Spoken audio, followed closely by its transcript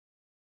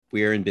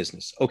We're in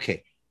business.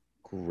 Okay,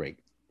 great.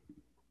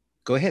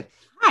 Go ahead.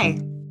 Hi.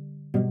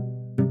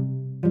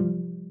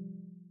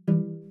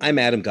 I'm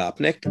Adam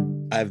Gopnik.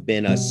 I've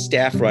been a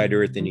staff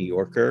writer at The New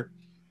Yorker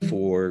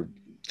for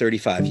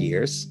 35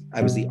 years.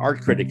 I was the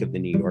art critic of The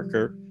New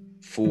Yorker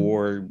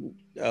for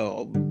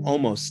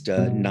almost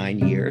 9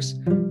 years,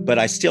 but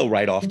I still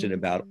write often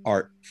about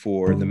art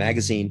for the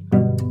magazine.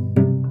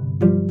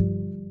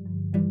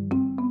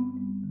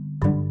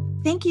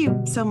 Thank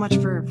you so much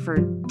for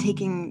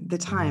taking the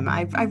time.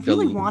 I've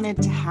really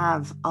wanted to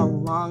have a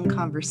long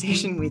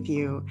conversation with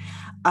you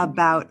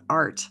about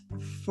art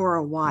for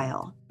a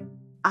while.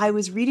 I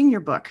was reading your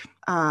book,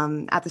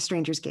 At the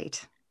Stranger's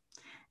Gate.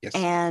 Yes.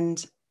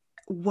 And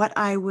what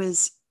I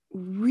was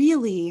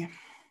really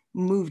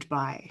moved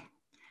by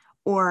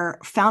or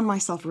found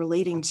myself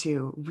relating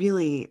to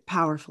really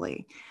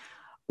powerfully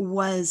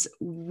was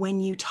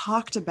when you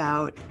talked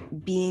about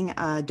being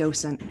a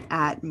docent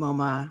at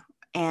MoMA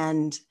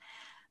and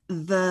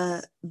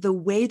the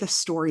way the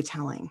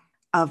storytelling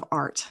of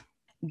art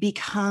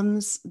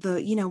becomes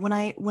when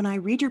I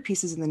read your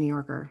pieces in the New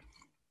Yorker,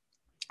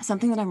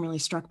 something that I'm really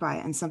struck by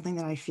and something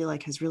that I feel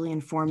like has really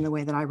informed the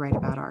way that I write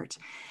about art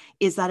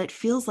is that it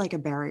feels like a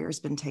barrier has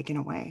been taken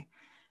away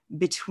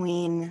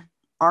between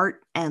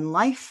art and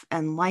life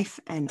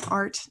and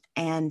art,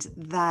 and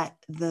that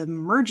the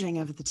merging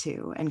of the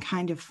two and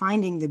kind of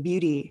finding the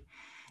beauty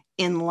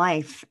in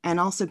life and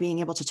also being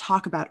able to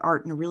talk about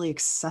art in a really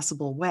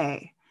accessible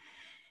way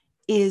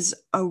is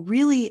a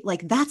really,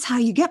 like, that's how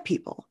you get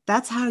people.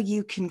 That's how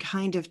you can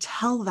kind of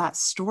tell that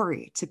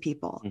story to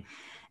people. Mm.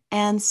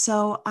 And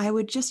so I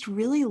would just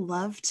really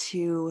love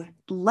to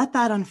let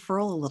that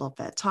unfurl a little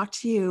bit. Talk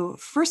to you.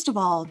 First of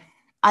all,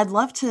 I'd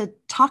love to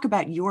talk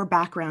about your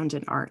background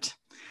in art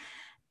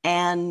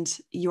and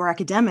your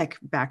academic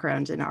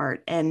background in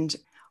art and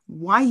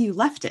why you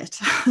left it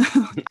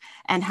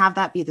and have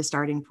that be the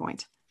starting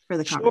point for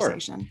the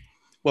conversation. Sure.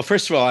 Well,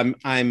 first of all,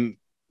 I'm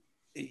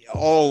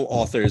all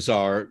authors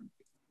are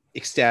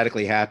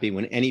ecstatically happy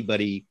when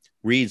anybody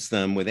reads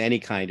them with any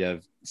kind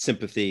of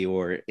sympathy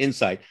or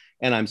insight.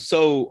 And I'm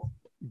so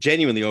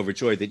genuinely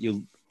overjoyed that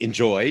you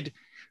enjoyed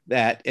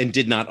that and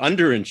did not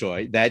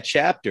underenjoy that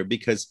chapter,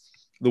 because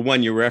the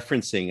one you're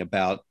referencing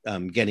about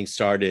getting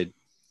started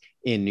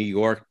in New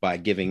York by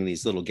giving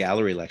these little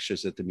gallery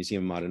lectures at the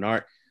Museum of Modern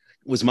Art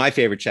was my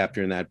favorite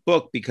chapter in that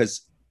book,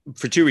 because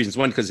for two reasons.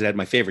 One, because it had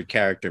my favorite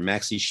character,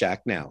 Maxie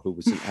Shacknow, who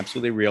was an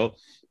absolutely real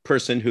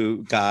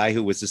guy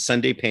who was a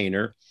Sunday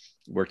painter,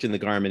 worked in the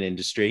garment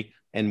industry,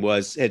 and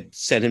had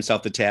set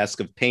himself the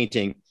task of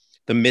painting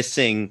the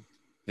missing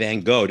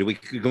Van Gogh.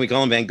 Can we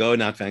call him Van Gogh?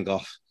 Not Van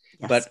Gogh,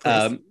 yes,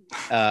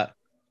 but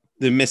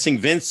the missing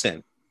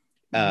Vincent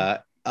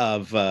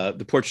of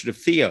the portrait of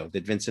Theo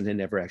that Vincent had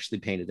never actually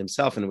painted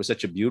himself. And it was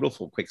such a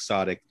beautiful,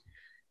 quixotic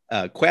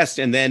quest.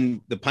 And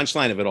then the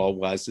punchline of it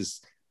all is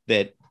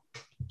that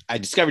I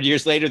discovered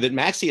years later that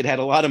Maxie had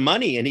a lot of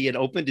money and he had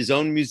opened his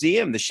own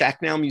museum, the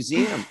Shacknow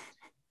Museum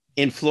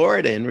in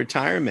Florida in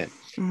retirement.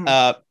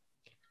 Mm-hmm.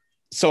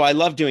 So I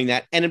love doing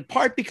that. And in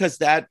part because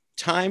that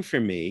time for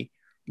me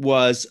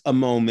was a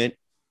moment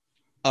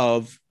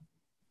of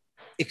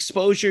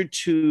exposure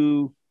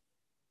to,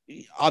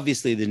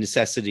 obviously, the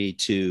necessity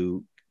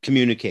to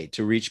communicate,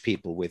 to reach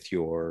people with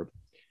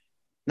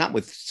not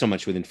with so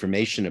much with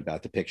information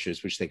about the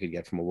pictures, which they could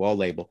get from a wall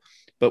label,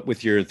 but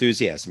with your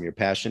enthusiasm, your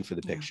passion for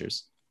the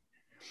pictures.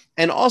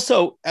 And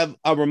also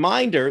a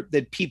reminder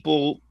that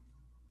people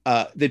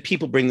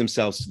bring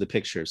themselves to the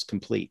pictures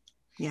complete.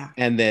 Yeah.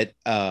 And that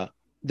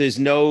there's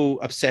no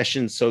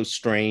obsession so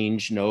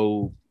strange,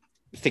 no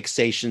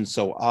fixation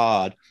so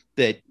odd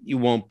that you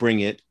won't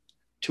bring it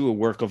to a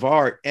work of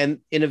art. And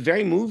in a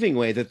very moving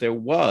way that there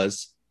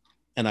was,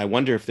 and I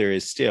wonder if there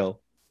is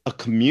still, a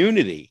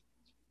community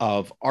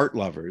of art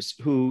lovers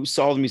who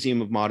saw the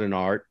Museum of Modern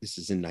Art, this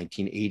is in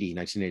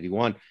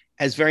 1981,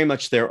 as very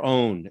much their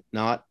own,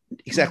 not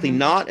exactly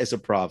not as a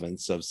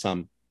province of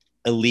some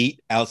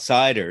elite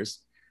outsiders,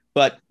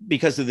 but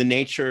because of the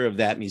nature of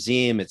that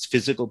museum, its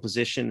physical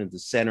position at the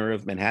center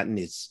of Manhattan,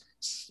 its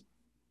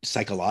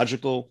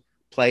psychological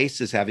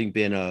place as having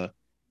been a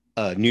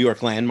New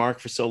York landmark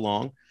for so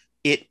long,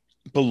 it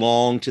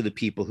belonged to the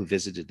people who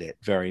visited it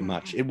very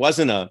much. It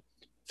wasn't a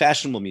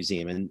fashionable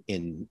museum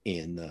in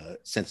the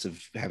sense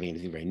of having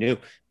anything very new.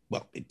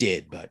 Well, it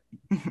did, but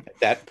at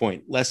that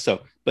point, less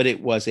so. But it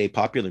was a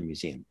popular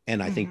museum.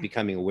 And I think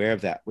becoming aware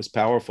of that was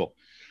powerful.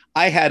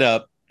 I had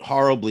a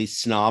horribly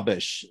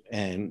snobbish,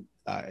 and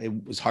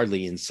it was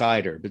hardly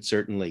insider, but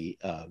certainly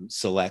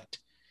select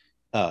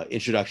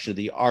introduction to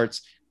the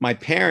arts. My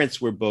parents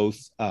were both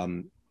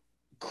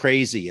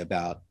crazy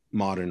about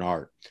modern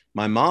art.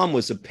 My mom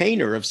was a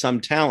painter of some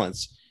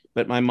talents,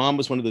 but my mom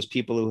was one of those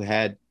people who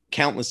had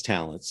countless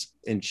talents,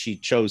 and she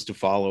chose to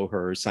follow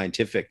her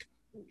scientific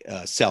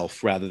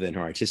self rather than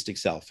her artistic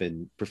self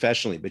and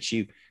professionally. But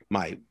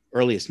my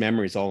earliest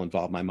memories all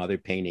involve my mother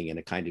painting in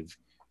a kind of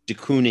de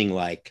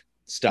Kooning-like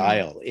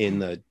style in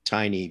the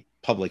tiny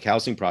public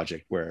housing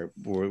project where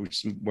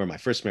my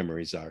first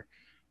memories are.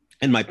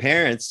 And my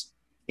parents,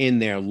 in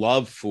their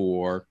love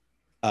for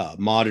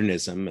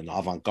modernism and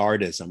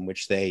avant-gardism,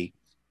 which they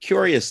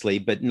curiously,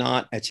 but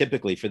not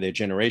atypically for their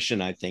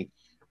generation, I think,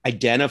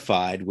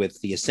 identified with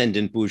the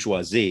ascendant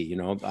bourgeoisie.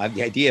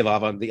 The idea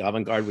of the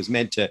avant-garde was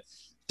meant to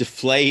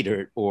deflate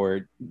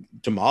or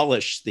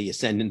demolish the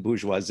ascendant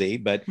bourgeoisie,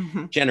 but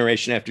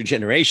generation after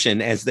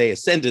generation, as they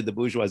ascended, the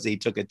bourgeoisie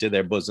took it to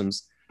their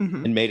bosoms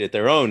and made it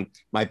their own.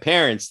 My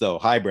parents, though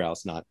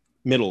highbrows, not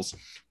middles,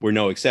 were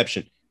no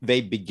exception.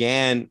 They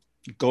began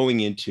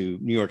going into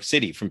New York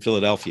City from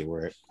Philadelphia,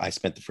 where I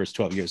spent the first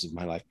 12 years of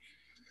my life.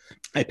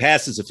 I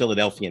pass as a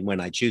Philadelphian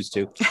when I choose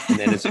to, and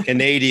then as a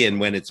Canadian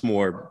when it's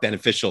more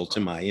beneficial to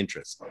my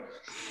interests.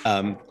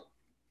 And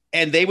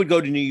they would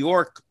go to New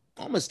York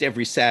almost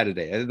every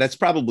Saturday. That's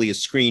probably a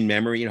screen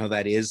memory. You know how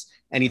that is.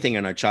 Anything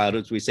in our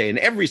childhoods, we say, and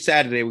every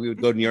Saturday we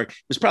would go to New York. It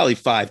was probably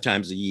 5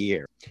 times a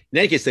year. In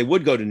any case, they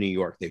would go to New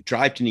York. They'd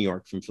drive to New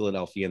York from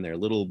Philadelphia in their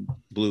little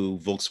blue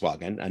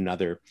Volkswagen,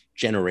 another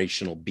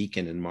generational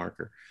beacon and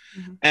marker.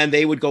 And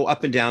they would go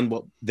up and down,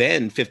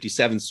 then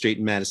 57th Street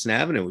and Madison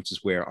Avenue, which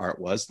is where art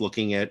was,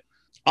 looking at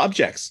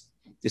objects.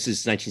 This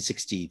is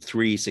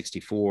 1963,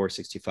 64,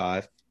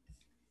 65.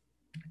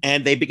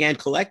 And they began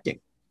collecting,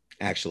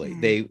 actually.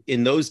 They,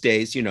 in those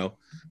days,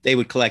 they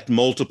would collect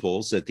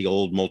multiples at the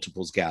old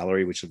Multiples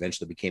Gallery, which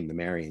eventually became the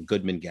Marion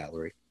Goodman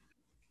Gallery.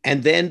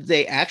 And then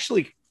they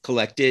actually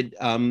collected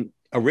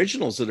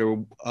originals that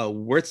are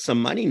worth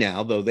some money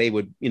now, though they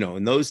would,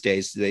 in those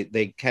days,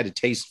 they had a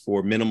taste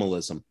for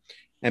minimalism,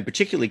 and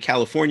particularly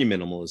California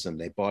minimalism.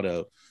 They bought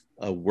a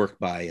work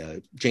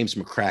by James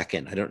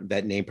McCracken.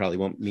 That name probably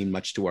won't mean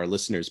much to our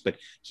listeners, but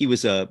he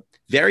was a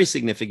very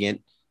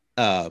significant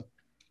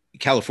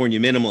California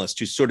minimalist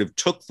who sort of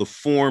took the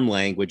form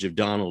language of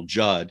Donald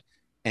Judd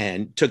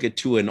and took it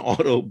to an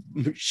auto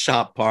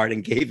shop part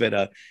and gave it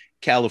a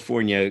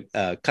California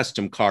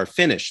custom car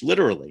finish,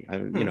 literally.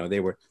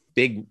 They were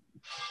big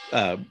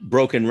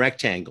broken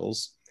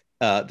rectangles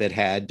that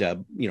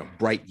had,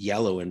 bright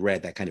yellow and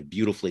red, that kind of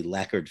beautifully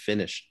lacquered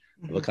finish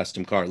of a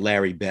custom car.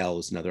 Larry Bell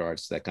is another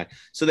artist of that kind.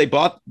 So they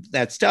bought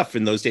that stuff.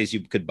 In those days,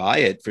 you could buy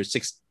it for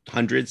 $600,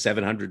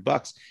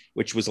 $700,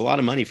 which was a lot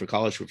of money for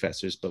college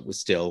professors, but was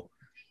still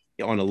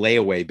on a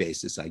layaway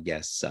basis, I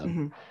guess,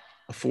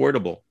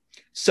 affordable.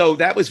 So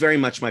that was very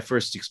much my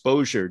first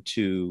exposure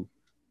to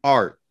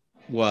art,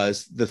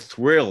 was the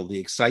thrill, the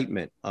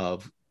excitement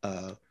of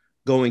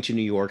going to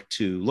New York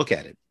to look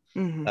at it,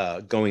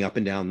 going up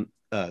and down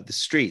the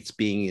streets,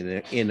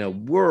 being in a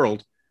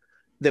world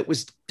that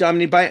was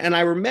dominated by, and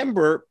I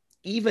remember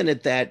even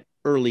at that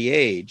early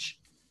age,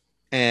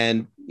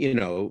 and,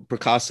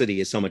 precocity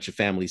is so much a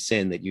family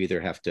sin that you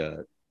either have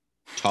to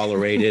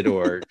tolerate it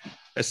or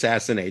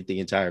assassinate the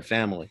entire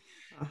family.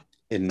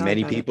 And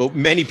many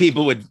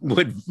people would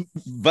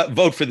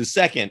vote for the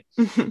second.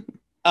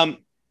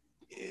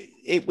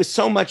 It was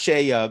so much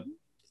I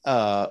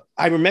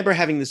remember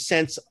having the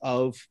sense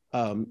of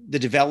the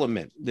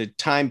development, the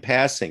time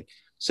passing.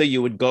 So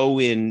you would go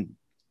in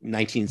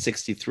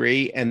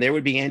 1963 and there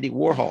would be Andy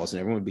Warhols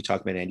and everyone would be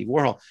talking about Andy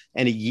Warhol.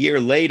 And a year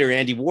later,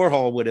 Andy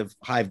Warhol would have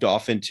hived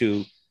off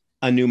into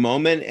a new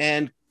moment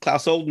and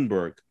Klaus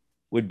Oldenburg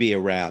would be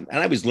around. And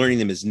I was learning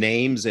them as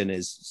names and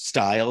as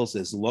styles,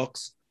 as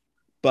looks.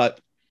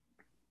 But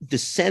the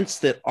sense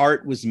that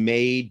art was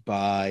made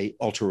by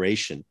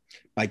alteration,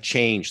 by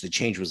change, the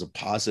change was a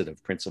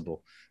positive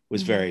principle,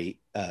 was very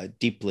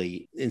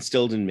deeply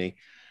instilled in me.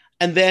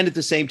 And then at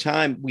the same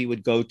time, we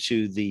would go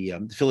to the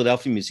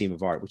Philadelphia Museum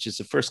of Art, which is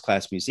a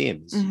first-class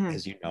museum,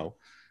 as you know.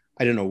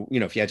 I don't know,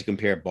 if you had to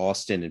compare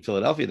Boston and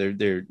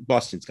Philadelphia,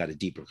 Boston's got a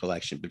deeper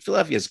collection, but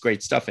Philadelphia has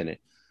great stuff in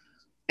it.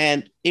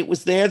 And it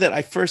was there that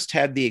I first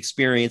had the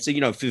experience,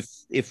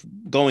 if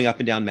going up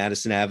and down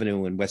Madison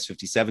Avenue and West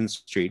 57th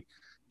Street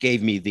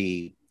gave me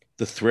the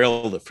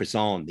thrill, the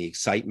frisson, the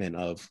excitement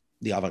of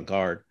the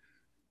avant-garde,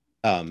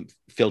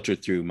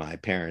 filtered through my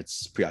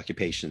parents'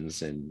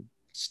 preoccupations and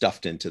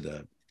stuffed into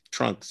the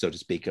trunk, so to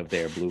speak, of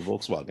their blue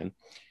Volkswagen.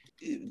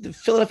 The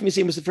Philadelphia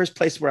Museum was the first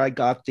place where I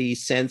got the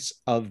sense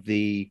of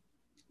the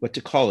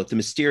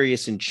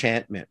mysterious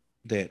enchantment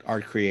that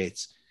art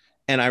creates.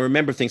 And I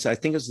remember things, I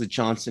think it was the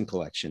Johnson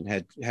collection,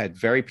 had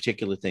very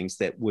particular things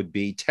that would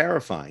be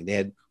terrifying. They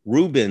had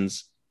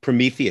Rubens'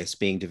 Prometheus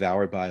being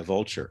devoured by a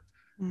vulture,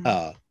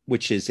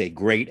 which is a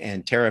great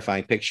and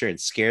terrifying picture. It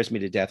scares me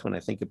to death when I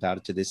think about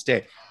it to this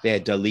day. They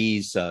had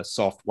Dali's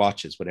Soft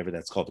Watches, whatever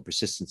that's called, The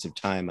Persistence of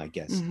Time, I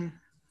guess.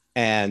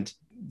 And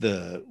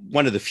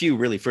one of the few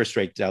really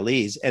first-rate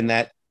Dali's, and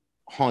that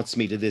haunts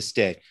me to this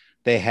day.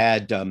 They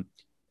had,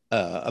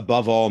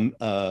 above all,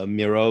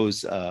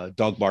 Miraut's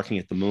Dog Barking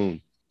at the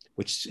Moon,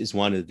 which is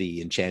one of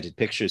the enchanted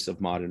pictures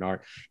of modern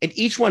art. And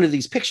each one of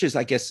these pictures,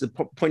 I guess the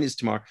point is,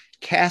 Tamar,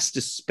 cast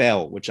a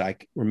spell, which I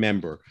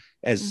remember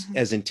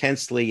as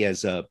intensely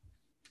as a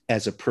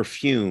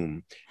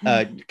perfume.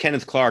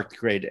 Kenneth Clark, the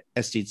great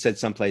aesthete, said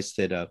someplace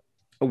that a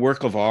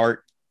work of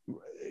art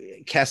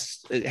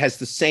has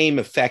the same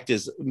effect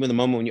as the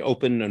moment when you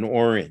open an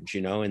orange,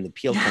 and the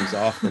peel comes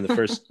off in the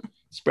first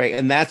spray.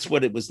 And that's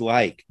what it was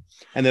like.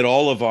 And that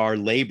all of our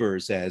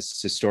labors as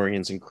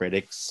historians and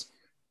critics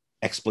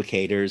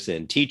explicators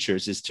and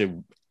teachers is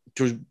to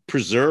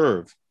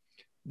preserve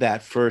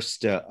that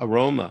first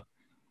aroma.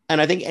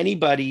 And I think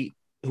anybody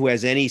who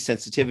has any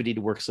sensitivity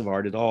to works of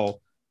art at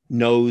all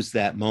knows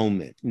that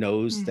moment,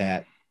 knows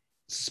that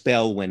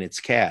spell when it's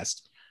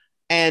cast.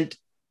 And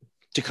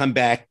to come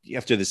back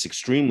after this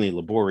extremely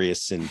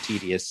laborious and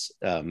tedious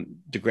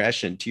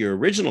digression to your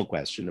original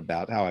question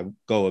about how I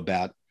go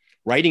about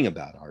writing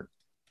about art,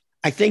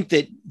 I think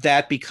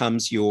that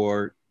becomes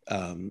your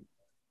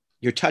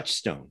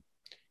touchstone.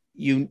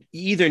 You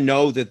either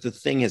know that the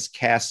thing has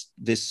cast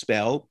this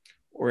spell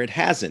or it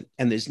hasn't,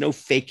 and there's no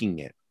faking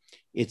it.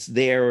 It's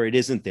there or it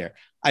isn't there.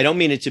 I don't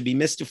mean it to be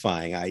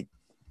mystifying,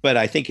 but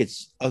I think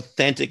it's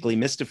authentically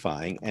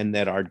mystifying, and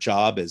that our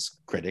job as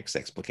critics,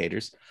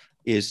 explicators,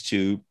 is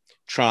to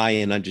try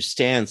and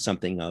understand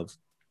something of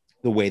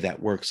the way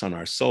that works on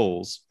our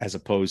souls, as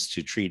opposed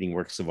to treating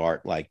works of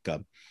art like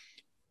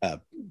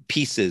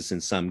pieces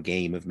in some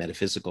game of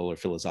metaphysical or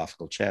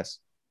philosophical chess.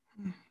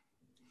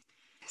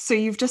 So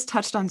you've just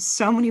touched on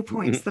so many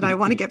points that I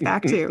want to get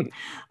back to.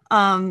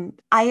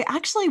 I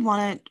actually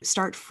want to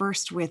start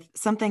first with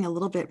something a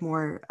little bit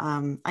more,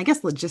 I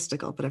guess,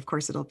 logistical, but of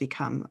course it'll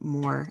become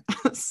more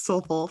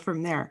soulful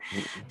from there,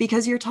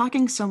 because you're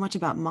talking so much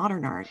about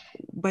modern art.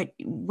 But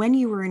when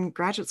you were in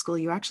graduate school,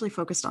 you actually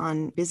focused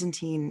on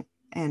Byzantine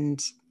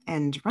and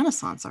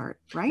Renaissance art,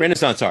 right?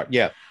 Renaissance art,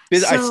 yeah.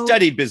 I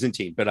studied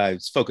Byzantine, but I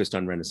was focused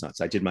on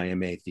Renaissance. I did my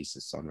MA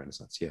thesis on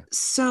Renaissance, yeah.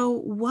 So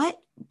what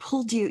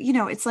pulled you,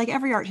 it's like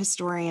every art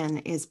historian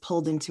is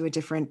pulled into a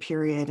different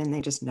period and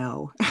they just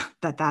know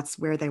that that's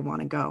where they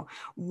want to go.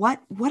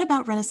 What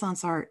about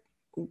Renaissance art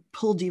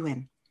pulled you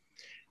in?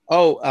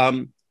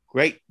 Oh,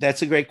 great.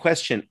 That's a great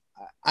question.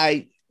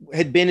 I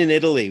had been in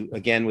Italy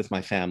again with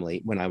my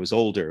family when I was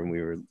older,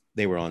 and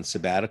they were on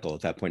sabbatical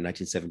at that point,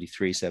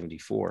 1973,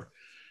 74.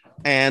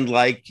 And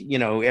like,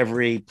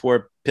 every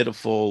poor,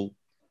 pitiful,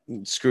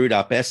 screwed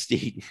up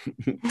esty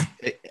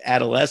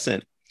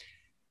adolescent,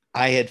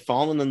 I had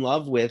fallen in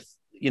love with,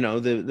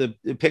 the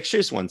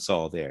pictures one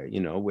saw there,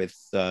 with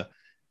the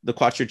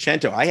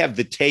Quattrocento. I have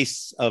the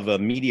tastes of a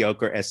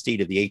mediocre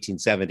aesthete of the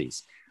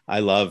 1870s. I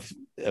love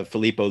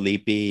Filippo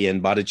Lippi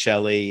and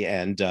Botticelli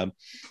and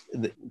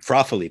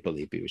Fra Filippo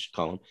Lippi, we should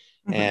call him,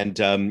 and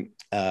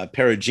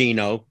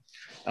Perugino.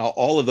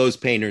 All of those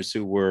painters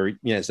who were,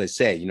 as I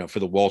say, for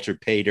the Walter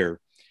Pater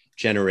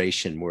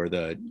generation were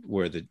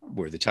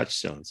the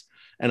touchstones.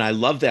 And I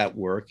love that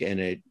work.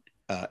 And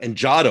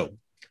Giotto,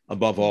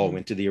 above all,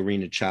 went to the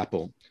Arena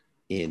Chapel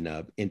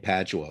in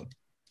Padua.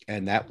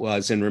 And that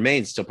was and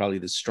remains still probably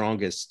the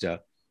strongest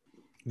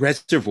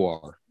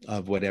reservoir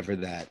of whatever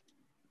that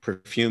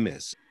perfume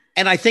is.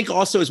 And I think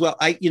also as well,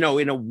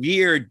 in a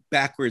weird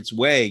backwards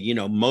way,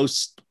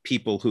 most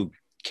people who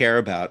care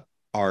about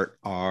art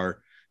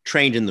are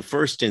trained in the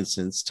first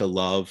instance to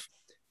love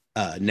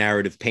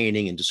narrative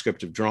painting and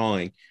descriptive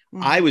drawing.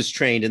 I was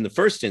trained in the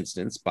first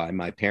instance by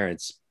my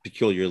parents'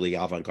 peculiarly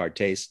avant-garde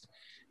taste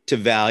to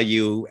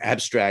value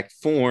abstract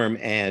form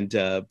and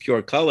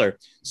pure color.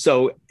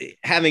 So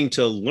having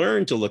to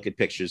learn to look at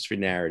pictures for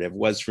narrative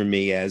was for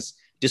me as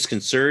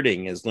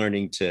disconcerting as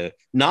learning to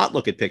not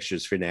look at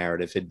pictures for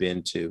narrative had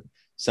been to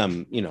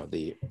some,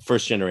 the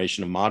first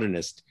generation of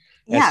modernist.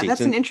 Yeah,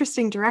 that's an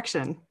interesting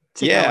direction.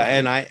 Yeah,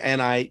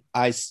 and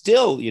I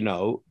still,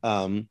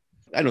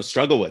 I don't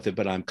struggle with it,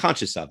 but I'm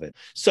conscious of it.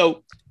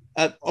 So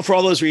for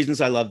all those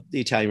reasons, I love the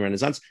Italian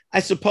Renaissance.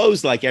 I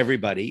suppose, like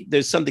everybody,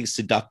 there's something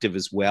seductive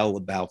as well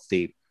about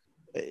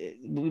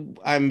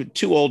I'm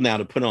too old now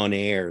to put on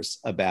airs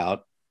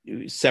about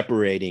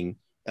separating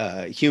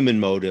human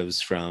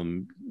motives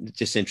from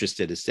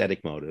disinterested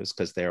aesthetic motives,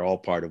 because they're all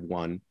part of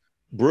one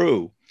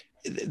brew.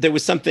 There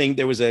was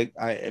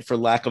for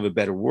lack of a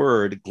better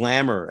word,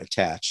 glamour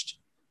attached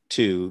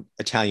to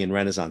Italian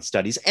Renaissance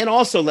studies. And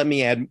also, let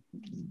me add,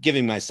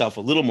 giving myself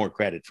a little more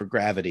credit for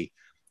gravity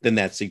than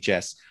that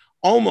suggests,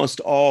 almost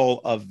all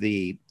of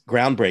the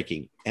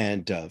groundbreaking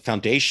and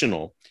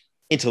foundational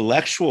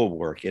intellectual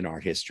work in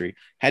art history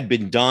had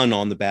been done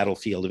on the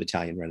battlefield of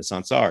Italian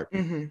Renaissance art.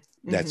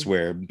 That's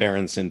where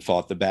Berenson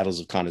fought the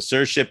battles of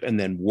connoisseurship, and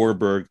then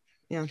Warburg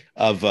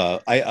of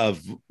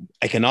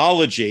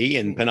iconology,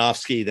 and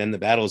Panofsky, then the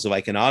battles of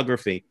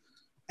iconography,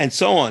 and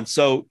so on.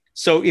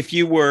 So if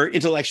you were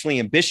intellectually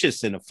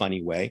ambitious in a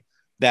funny way,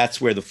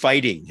 that's where the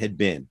fighting had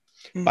been.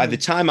 By the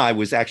time I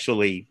was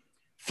actually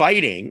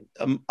fighting,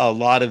 a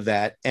lot of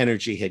that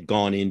energy had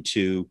gone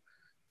into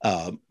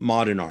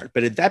modern art.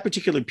 But at that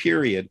particular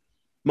period,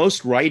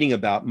 most writing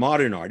about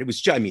modern art, it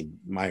was,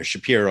 Meyer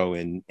Shapiro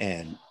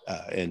and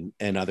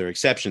other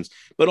exceptions.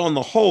 But on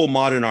the whole,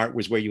 modern art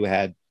was where you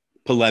had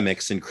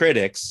polemics and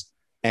critics,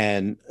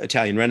 and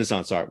Italian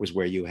Renaissance art was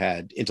where you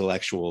had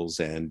intellectuals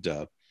and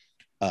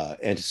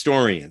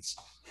historians.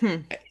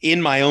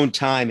 In my own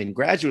time in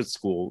graduate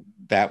school,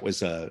 that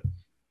was a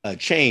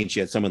change.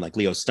 You had someone like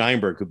Leo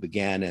Steinberg, who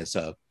began as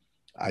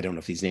I don't know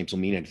if these names will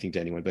mean anything to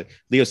anyone, but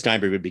Leo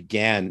Steinberg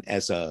began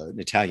as an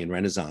Italian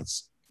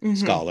Renaissance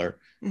scholar,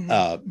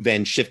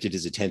 then shifted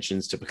his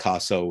attentions to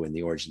Picasso and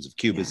the origins of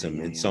Cubism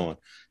and so on.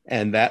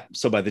 And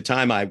so by the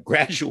time I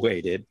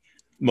graduated,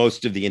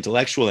 most of the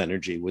intellectual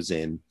energy was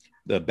in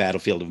the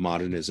battlefield of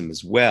modernism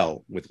as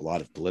well, with a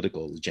lot of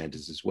political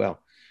agendas as well.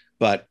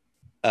 But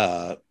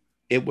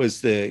it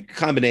was the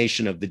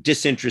combination of the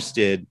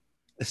disinterested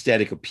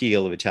aesthetic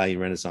appeal of Italian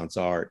Renaissance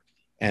art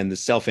and the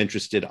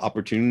self-interested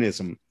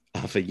opportunism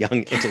of a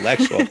young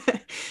intellectual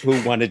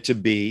who wanted to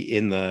be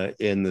in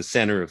the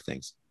center of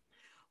things.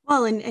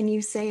 Well, and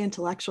you say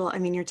intellectual, I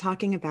mean, you're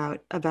talking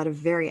about a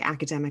very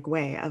academic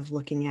way of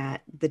looking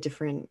at the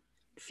different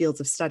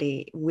fields of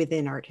study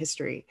within art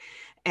history.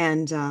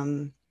 And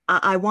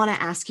I want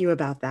to ask you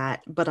about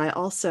that, but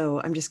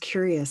I'm just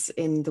curious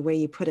in the way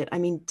you put it. I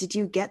mean, did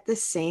you get the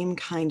same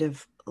kind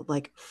of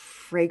like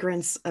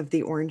fragrance of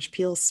the orange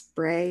peel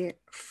spray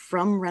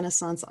from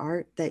Renaissance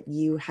art that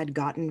you had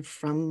gotten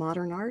from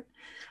modern art?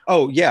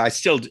 Oh yeah, I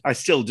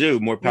still do,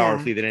 more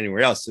powerfully Yeah. than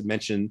anywhere else. I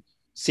mentioned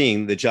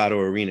seeing the Giotto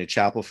Arena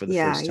Chapel for the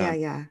first time.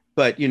 Yeah.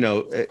 But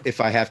if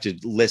I have to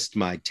list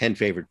my 10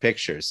 favorite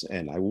pictures,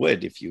 and I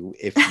would if you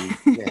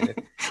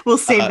we'll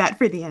save that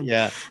for the end.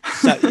 Yeah,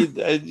 so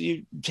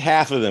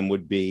half of them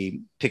would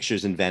be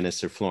pictures in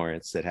Venice or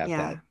Florence that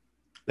have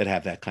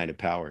that kind of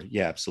power.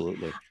 Yeah,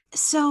 absolutely.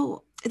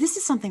 So this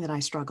is something that I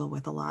struggle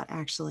with a lot,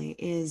 actually,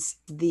 is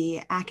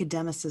the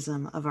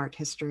academicism of art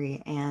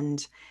history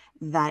and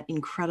that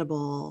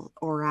incredible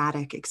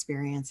auratic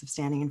experience of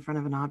standing in front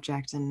of an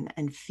object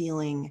and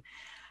feeling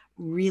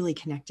really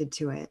connected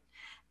to it.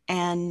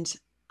 And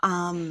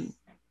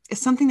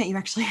it's something that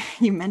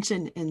you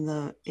mentioned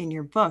in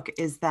your book,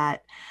 is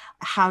that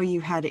how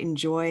you had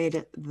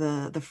enjoyed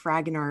the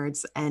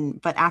Fragonards,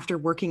 but after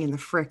working in the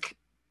Frick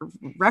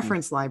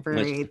reference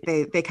library,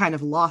 they kind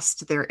of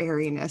lost their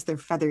airiness, their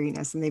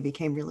featheriness, and they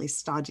became really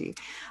stodgy.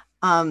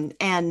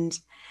 And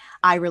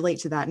I relate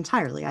to that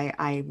entirely.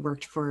 I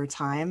worked for a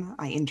time.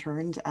 I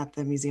interned at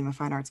the Museum of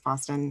Fine Arts,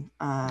 Boston.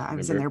 I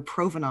was in their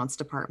provenance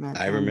department.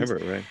 I remember,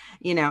 right?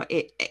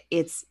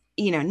 It's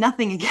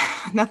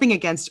nothing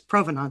against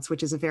provenance,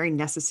 which is a very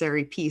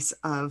necessary piece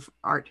of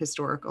art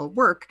historical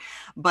work,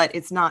 but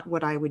it's not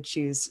what I would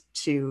choose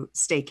to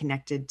stay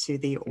connected to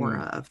the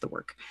aura of the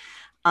work.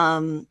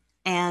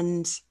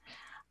 And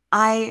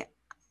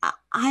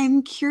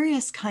I'm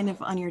curious kind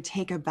of on your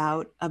take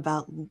about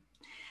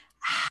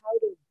how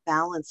to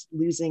balance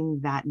losing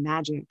that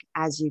magic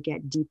as you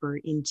get deeper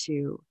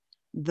into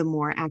the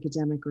more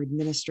academic or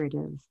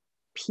administrative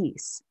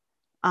piece.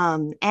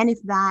 And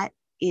if that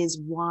is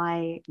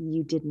why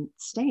you didn't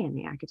stay in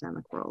the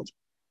academic world.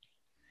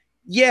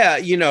 Yeah,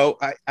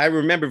 I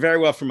remember very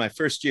well from my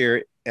first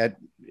year at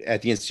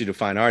the Institute of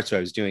Fine Arts, where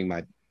I was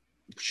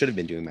should have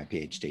been doing my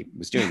PhD,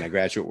 was doing my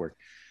graduate work.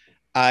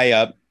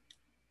 I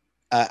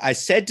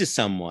said to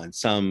someone,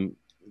 some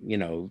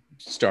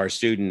star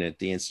student at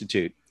the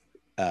Institute,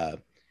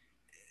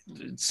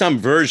 some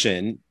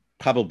version,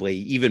 probably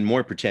even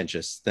more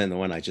pretentious than the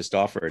one I just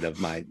offered, of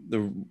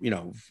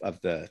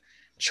the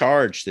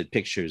charge that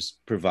pictures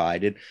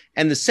provided,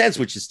 and the sense,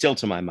 which is still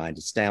to my mind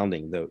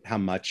astounding, though, how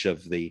much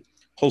of the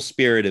whole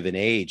spirit of an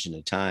age and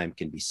a time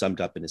can be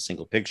summed up in a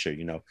single picture.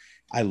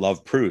 I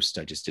love Proust.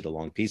 I just did a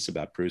long piece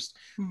about Proust,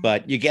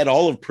 but you get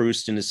all of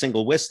Proust in a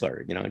single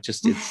Whistler.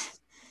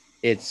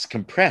 It's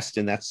compressed,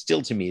 and that's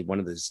still to me one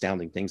of the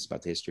astounding things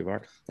about the history of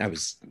art. I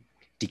was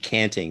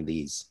decanting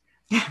these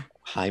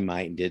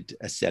high-minded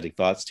aesthetic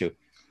thoughts to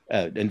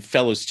a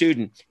fellow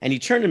student, and he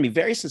turned to me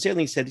very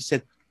sincerely and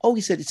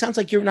he said, it sounds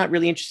like you're not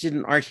really interested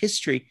in art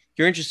history.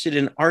 You're interested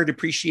in art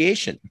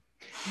appreciation,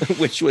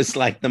 which was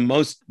like the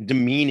most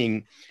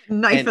demeaning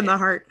knife in the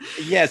heart.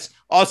 Yes.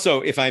 Also,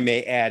 if I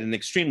may add, an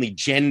extremely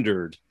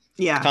gendered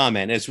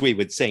comment, as we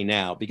would say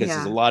now, because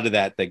there's a lot of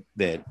that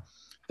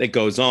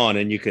goes on,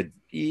 and you could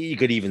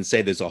even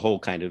say there's a whole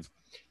kind of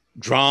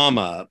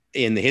drama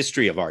in the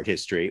history of art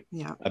history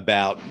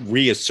about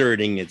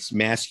reasserting its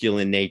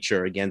masculine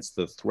nature against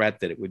the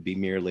threat that it would be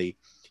merely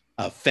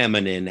a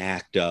feminine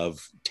act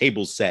of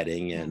table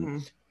setting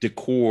and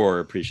decor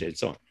appreciated,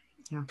 so on.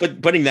 Yeah.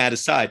 But putting that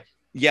aside,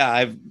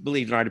 I've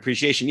believed in art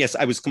appreciation. Yes,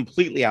 I was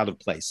completely out of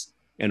place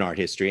in art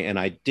history, and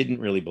I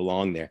didn't really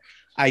belong there.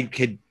 I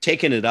had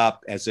taken it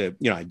up as I'd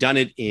done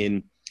it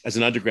as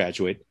an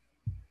undergraduate,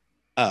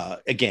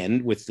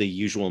 again, with the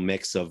usual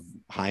mix of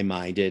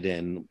high-minded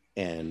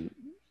and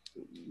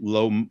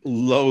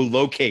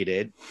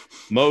low-located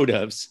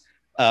motives,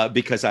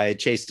 because I had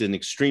chased an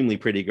extremely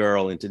pretty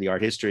girl into the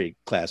art history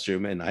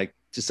classroom, and I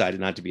decided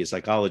not to be a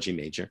psychology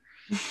major.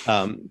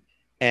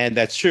 And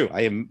that's true.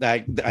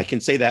 I can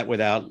say that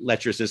without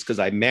lecherousness, because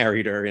I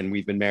married her, and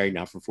we've been married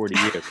now for 40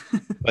 years.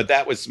 But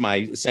that was my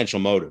essential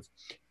motive.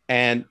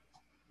 And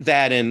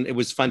it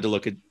was fun to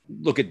look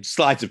at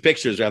slides of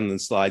pictures rather than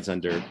slides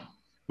under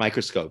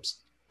microscopes.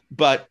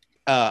 But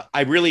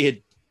I really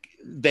had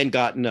then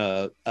gotten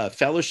a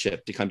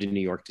fellowship to come to New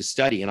York to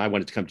study, and I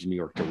wanted to come to New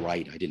York to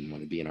write. I didn't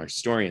want to be an art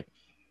historian.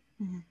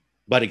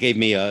 But it gave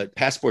me a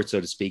passport, so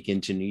to speak,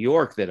 into New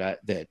York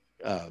that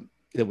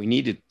we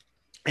needed.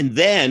 And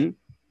then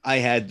I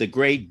had the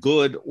great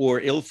good or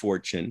ill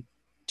fortune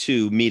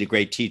to meet a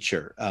great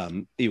teacher.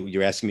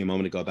 You're asking me a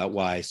moment ago about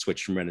why I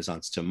switched from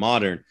Renaissance to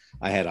modern.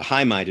 I had a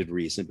high-minded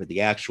reason, but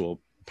the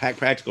actual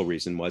practical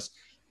reason was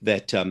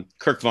that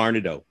Kirk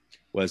Varnado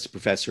was a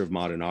professor of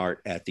modern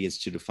art at the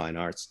Institute of Fine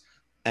Arts.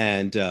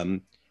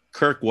 And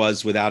Kirk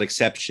was, without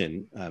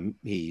exception,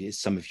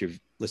 some of your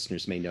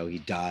listeners may know, he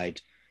died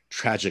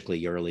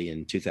tragically early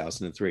in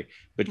 2003.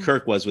 But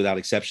Kirk was, without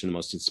exception, the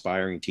most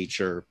inspiring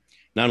teacher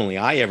not only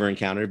I ever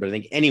encountered, but I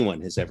think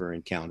anyone has ever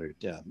encountered.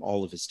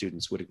 All of his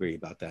students would agree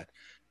about that.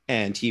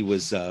 And he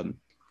was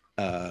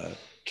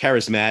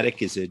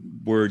charismatic is a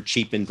word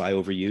cheapened by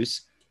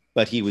overuse,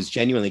 but he was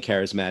genuinely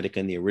charismatic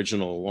in the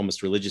original,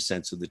 almost religious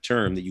sense of the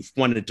term, that you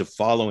wanted to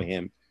follow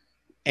him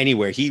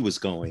anywhere he was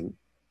going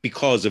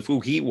because of who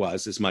he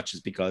was, as much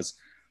as because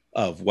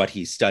of what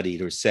he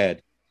studied or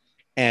said.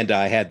 And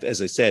I had,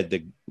 as I said,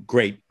 the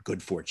great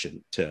good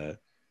fortune to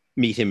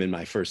meet him in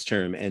my first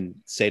term and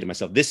say to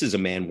myself, this is a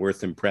man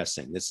worth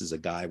impressing. This is a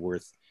guy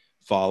worth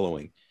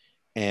following.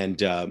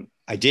 And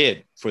I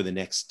did for the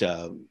next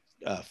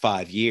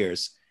 5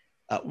 years,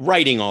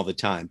 writing all the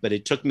time. But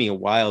it took me a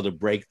while to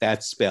break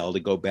that spell, to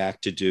go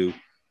back to do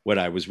what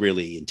I was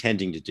really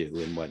intending to do,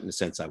 and what, in a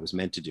sense, I was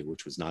meant to do,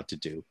 which was not to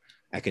do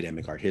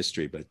academic art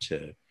history, but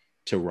to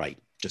write,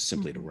 just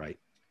simply to write.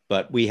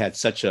 But we had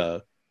such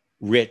a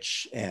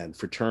rich and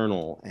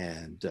fraternal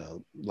and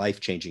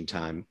life-changing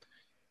time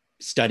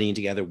studying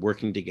together,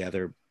 working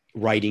together,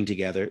 writing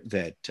together,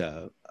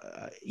 that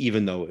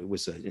even though it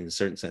was, in a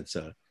certain sense,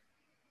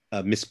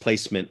 a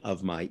misplacement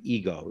of my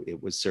ego,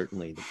 it was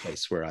certainly the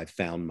place where I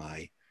found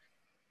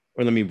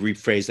or let me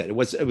rephrase that. It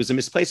was a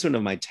misplacement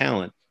of my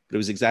talent, but it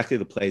was exactly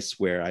the place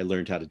where I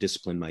learned how to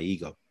discipline my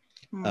ego.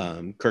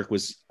 Kirk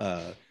was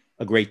a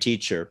great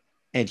teacher,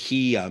 and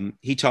he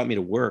taught me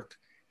to work.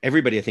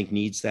 Everybody, I think,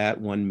 needs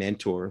that one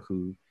mentor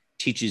who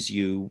teaches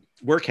you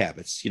work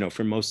habits.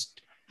 For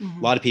most, a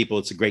lot of people,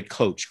 it's a great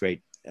coach,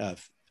 great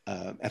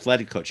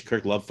athletic coach.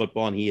 Kirk loved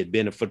football, and he had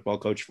been a football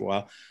coach for a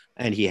while,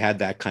 and he had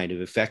that kind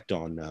of effect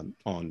on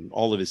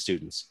all of his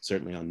students,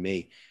 certainly on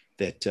me.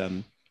 That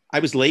I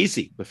was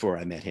lazy before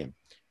I met him.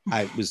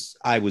 I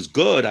was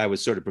good. I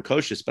was sort of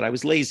precocious, but I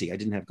was lazy. I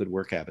didn't have good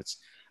work habits.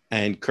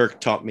 And Kirk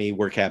taught me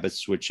work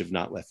habits which have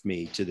not left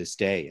me to this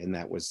day. And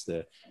that was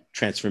the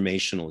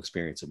transformational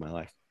experience of my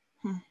life.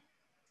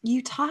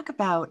 You talk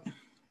about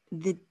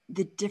the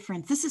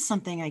difference. This is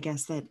something, I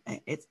guess, that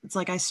it's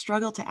like I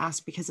struggle to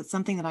ask, because it's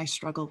something that I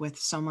struggle with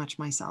so much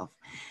myself,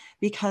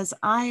 because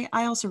I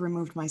also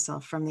removed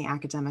myself from the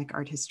academic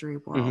art history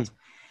world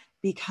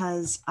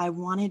because I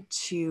wanted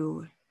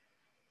to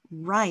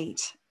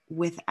write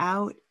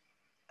without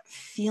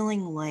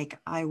feeling like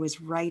I was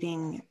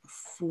writing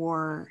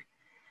for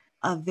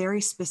a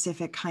very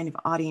specific kind of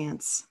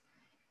audience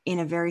in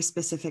a very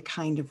specific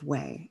kind of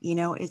way.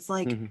 It's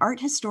like art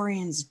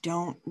historians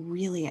don't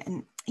really,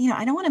 and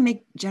I don't want to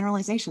make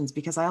generalizations,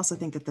 because I also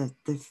think that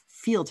the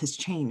field has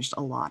changed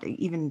a lot,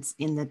 even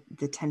in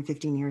the 10,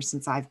 15 years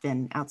since I've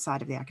been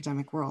outside of the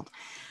academic world.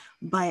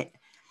 But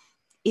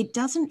it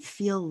doesn't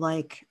feel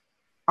like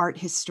art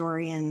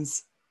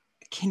historians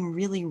can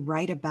really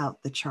write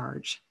about the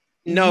charge.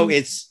 No,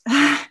 it's,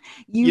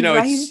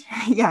 write.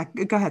 Yeah,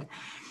 go ahead.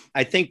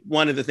 I think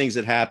one of the things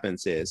that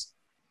happens is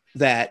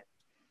that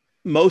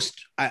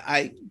most,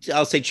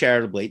 I'll say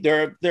charitably,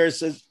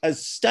 there's a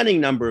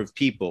stunning number of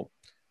people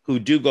who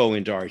do go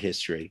into art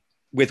history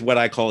with what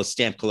I call a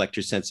stamp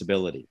collector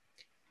sensibility.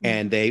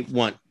 And they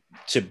want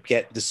to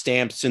get the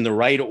stamps in the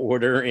right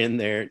order in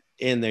their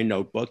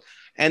notebook.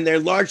 And they're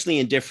largely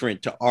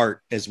indifferent to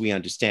art as we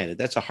understand it.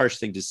 That's a harsh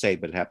thing to say,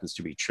 but it happens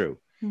to be true.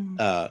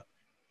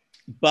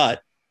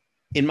 But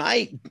in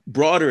my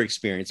broader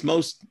experience,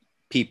 most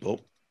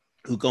people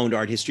who go into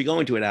art history go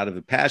into it out of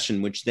a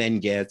passion, which then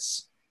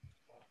gets,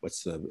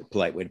 what's the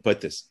polite way to put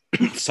this,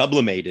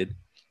 sublimated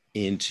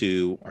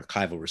into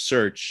archival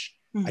research,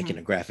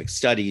 iconographic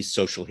studies,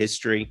 social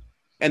history.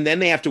 And then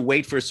they have to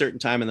wait for a certain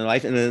time in their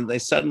life. And then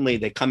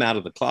they come out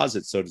of the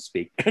closet, so to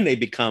speak, and they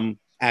become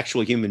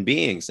actual human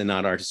beings and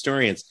not art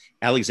historians.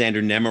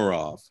 Alexander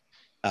Nemerov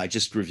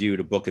just reviewed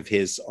a book of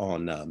his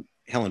on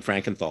Helen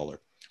Frankenthaler,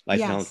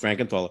 Life of Helen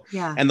Frankenthaler.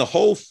 Yeah. And the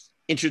whole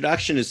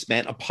introduction is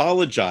spent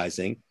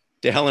apologizing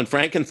to Helen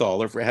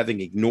Frankenthaler for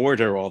having ignored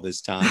her all this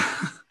time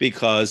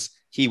because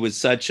he had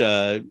such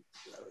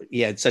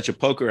a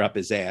poker up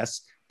his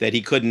ass that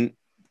he couldn't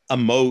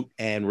emote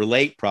and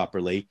relate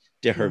properly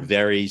to her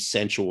very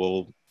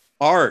sensual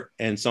art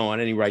and so on.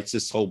 And he writes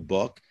this whole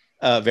book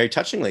very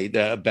touchingly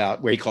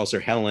about where he calls her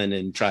Helen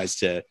and tries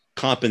to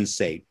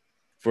compensate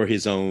for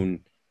his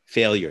own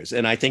failures.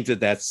 And I think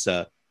that's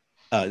not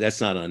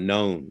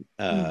unknown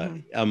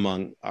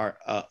among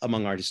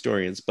art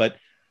historians. But,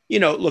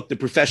 look, the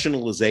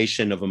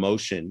professionalization of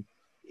emotion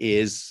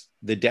is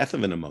the death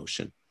of an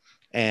emotion.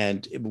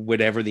 And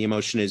whatever the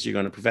emotion is, you're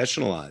going to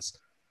professionalize.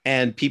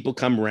 And people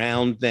come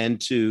around then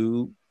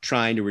to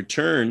trying to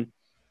return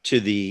to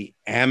the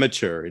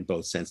amateur, in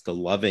both sense, the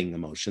loving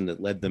emotion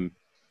that led them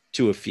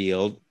to a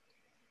field,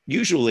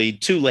 usually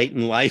too late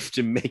in life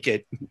to make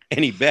it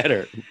any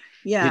better.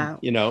 Yeah.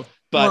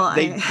 But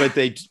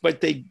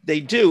they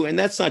do. And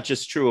that's not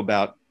just true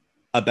about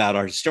about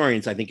our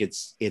historians. I think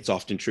it's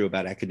often true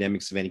about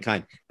academics of any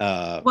kind.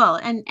 Well,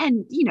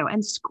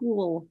 and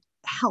school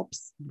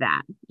helps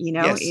that,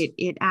 Yes.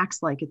 it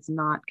acts like it's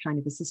not kind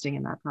of assisting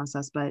in that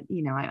process. But,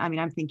 I mean,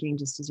 I'm thinking,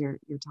 just as you're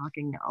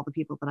talking, all the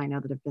people that I know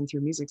that have been through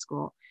music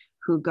school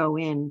who go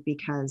in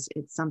because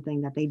it's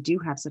something that they do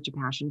have such a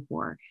passion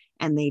for,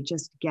 and they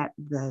just get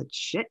the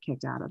shit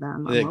kicked out of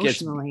them That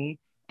gets emotionally.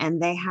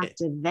 And they have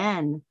to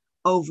then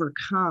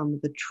overcome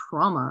the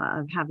trauma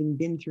of having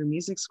been through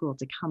music school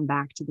to come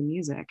back to the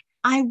music.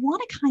 I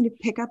want to kind of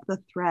pick up the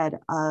thread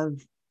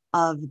of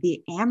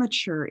the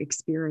amateur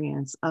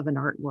experience of an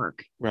artwork,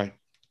 right.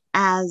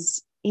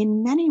 as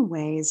in many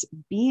ways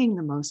being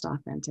the most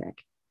authentic.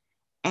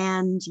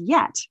 And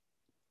yet,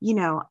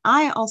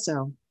 I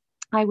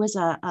was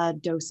a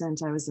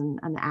docent. I was an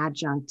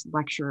adjunct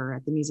lecturer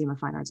at the Museum of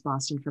Fine Arts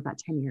Boston for about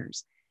 10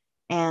 years.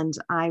 And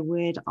I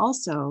would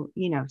also,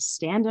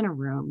 stand in a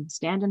room,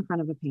 stand in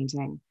front of a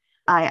painting.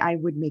 I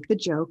would make the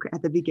joke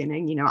at the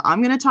beginning,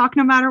 I'm going to talk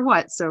no matter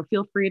what. So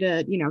feel free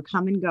to,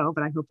 come and go,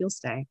 but I hope you'll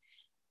stay.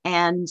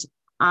 And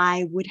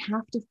I would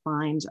have to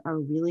find a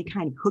really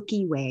kind of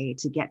hooky way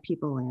to get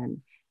people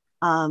in.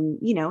 And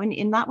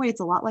in that way, it's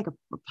a lot like a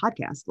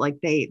podcast. Like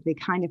they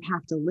kind of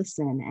have to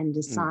listen and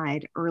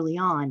decide early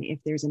on if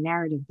there's a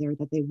narrative there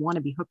that they want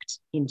to be hooked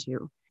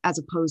into, as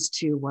opposed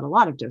to what a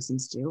lot of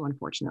docents do,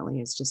 unfortunately,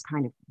 is just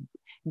kind of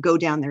go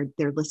down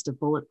their list of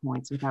bullet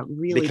points without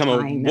really Become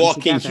tying a them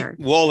walking together.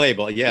 wall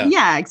label.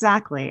 Yeah,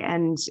 exactly.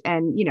 And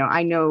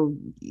I know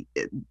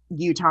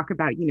you talk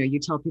about, you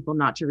tell people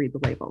not to read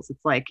the labels.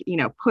 It's like,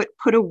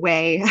 put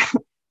away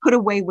put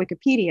away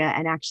Wikipedia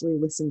and actually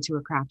listen to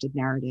a crafted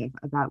narrative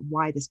about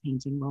why this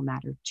painting will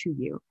matter to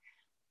you.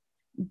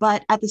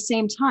 But at the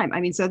same time, I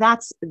mean, so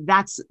that's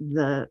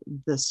the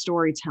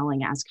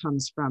storytelling as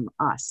comes from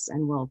us,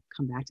 and we'll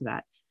come back to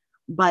that.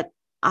 But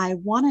I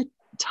want to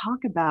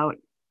talk about,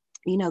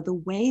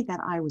 the way that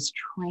I was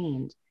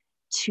trained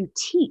to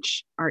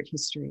teach art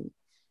history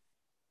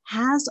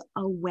has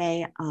a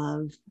way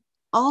of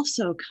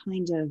also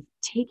kind of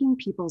taking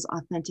people's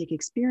authentic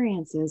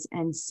experiences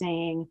and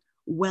saying,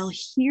 well,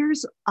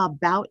 here's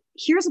about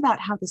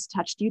how this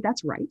touched you.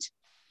 That's right.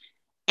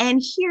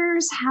 And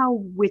here's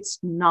how it's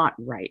not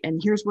right.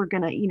 And here's, we're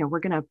going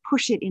to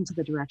push it into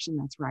the direction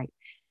that's right.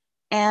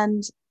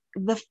 And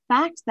the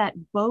fact that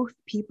both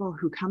people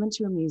who come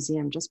into a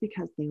museum just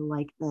because they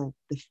like the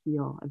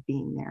feel of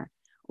being there,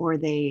 or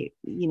they,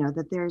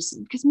 that there's,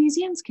 because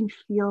museums can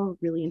feel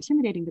really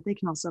intimidating, but they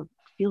can also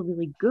feel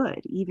really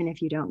good, even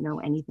if you don't know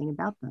anything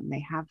about them.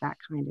 They have that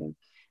kind of,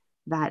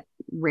 that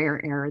rare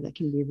air that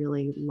can be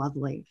really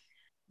lovely.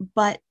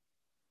 But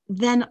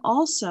then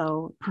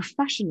also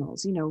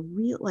professionals,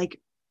 like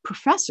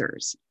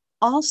professors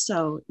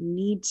also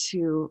need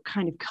to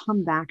kind of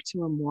come back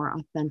to a more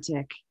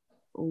authentic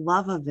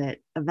love of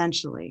it.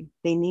 Eventually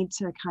they need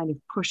to kind of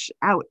push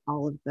out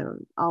all of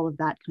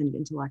that kind of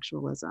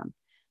intellectualism.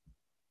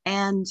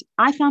 And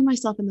I found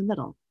myself in the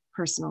middle.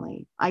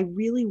 Personally, I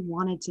really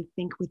wanted to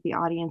think with the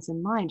audience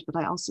in mind,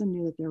 but I also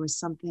knew that there was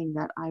something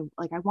that I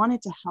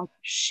wanted to help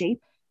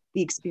shape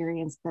the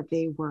experience that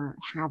they were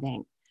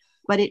having.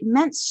 But it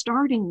meant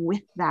starting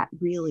with that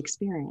real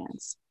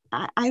experience.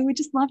 I would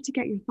just love to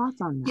get your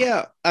thoughts on that.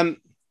 Yeah,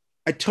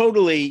 I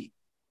totally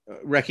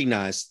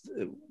recognize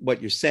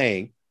what you're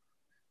saying.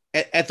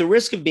 At the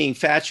risk of being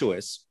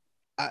fatuous,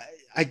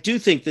 I do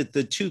think that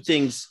the two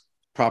things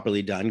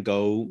properly done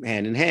go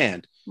hand in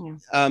hand.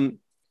 Yeah.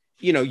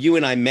 You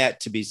and I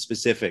met, to be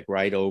specific,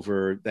 right,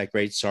 over that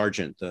great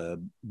Sargent,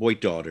 the Boyd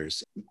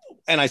Daughters.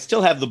 And I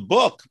still have the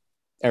book,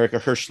 Erica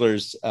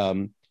Hirschler's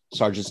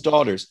Sargent's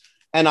Daughters.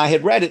 And I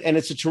had read it, and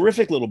it's a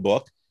terrific little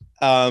book.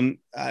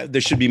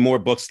 There should be more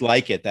books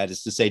like it, that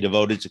is to say,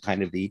 devoted to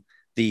kind of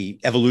the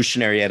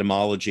evolutionary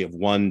etymology of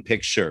one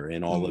picture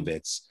in all of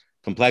its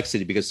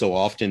complexity, because so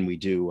often we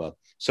do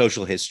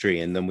social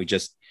history, and then we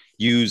just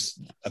use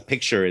a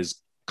picture as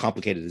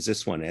complicated as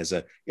this one as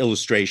an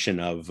illustration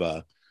of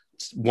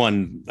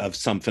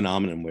some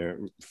phenomenon, where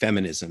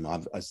feminism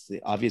is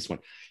the obvious one.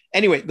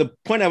 Anyway, the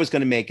point I was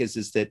going to make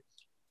is that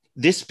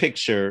this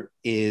picture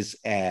is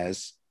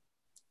as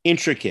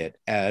intricate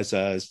as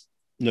a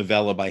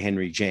novella by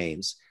Henry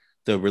James.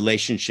 The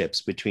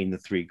relationships between the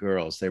three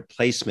girls, their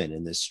placement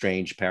in this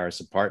strange Paris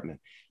apartment,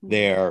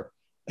 their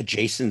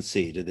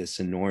adjacency to this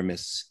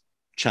enormous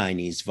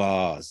Chinese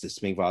vase,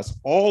 this Ming vase,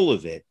 all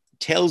of it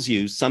tells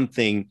you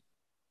something,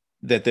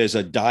 that there's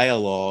a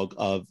dialogue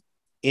of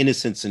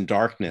innocence and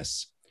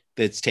darkness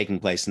that's taking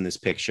place in this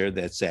picture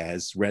that's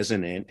as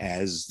resonant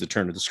as the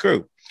turn of the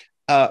screw.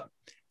 And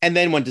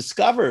then one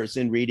discovers,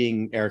 in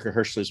reading Erica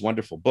Hirschler's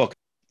wonderful book,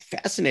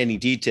 fascinating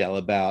detail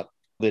about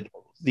that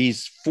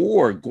these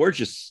four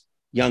gorgeous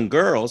young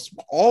girls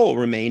all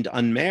remained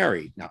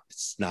unmarried. Now,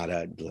 it's not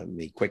let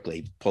me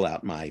quickly pull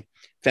out my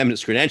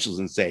feminist credentials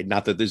and say,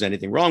 not that there's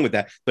anything wrong with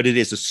that, but it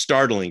is a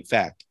startling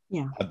fact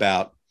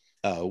about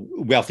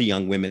wealthy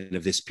young women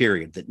of this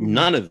period, that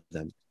none of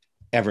them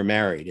ever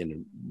married.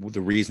 And the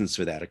reasons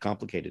for that are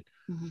complicated.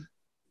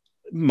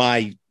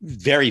 My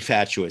very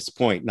fatuous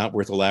point, not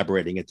worth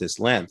elaborating at this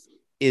length,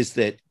 is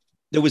that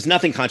there was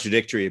nothing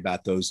contradictory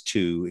about those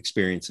two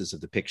experiences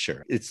of the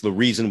picture. It's the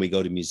reason we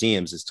go to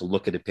museums, is to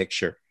look at a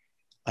picture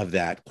of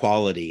that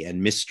quality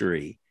and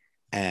mystery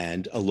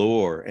and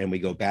allure. And we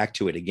go back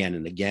to it again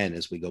and again,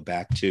 as we go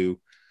back to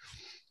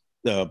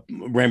the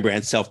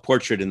Rembrandt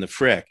self-portrait in the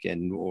Frick,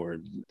 or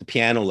the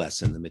piano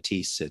lesson, the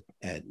Matisse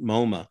at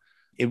MoMA.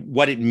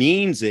 What it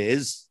means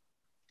is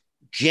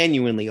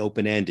genuinely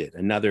open-ended.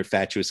 Another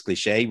fatuous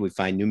cliche. We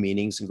find new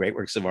meanings in great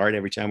works of art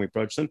every time we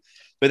approach them.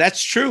 But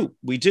that's true.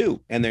 We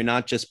do. And they're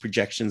not just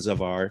projections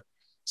of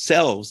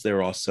ourselves.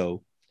 They're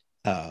also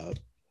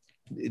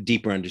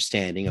deeper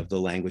understanding of the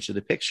language of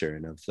the picture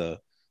and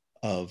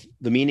of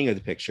the meaning of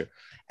the picture.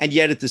 And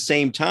yet at the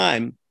same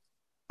time,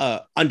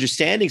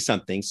 understanding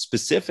something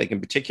specific in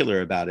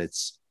particular about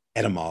its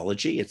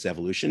etymology, its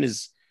evolution,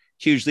 is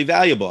hugely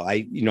valuable.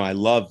 I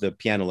love the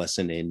piano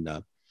lesson in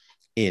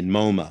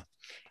MoMA.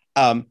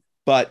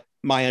 But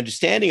my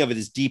understanding of it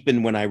is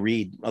deepened when I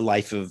read A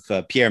Life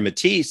of Pierre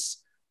Matisse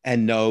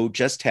and know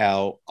just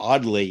how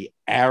oddly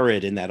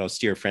arid in that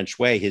austere French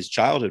way his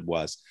childhood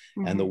was,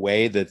 and the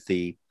way that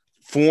the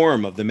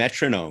form of the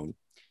metronome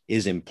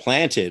is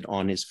implanted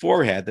on his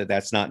forehead,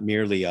 that's not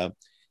merely a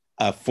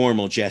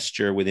formal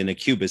gesture within a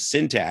Cubist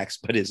syntax,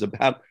 but is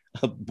about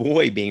a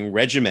boy being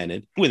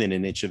regimented within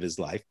an inch of his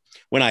life.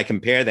 When I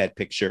compare that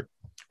picture,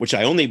 which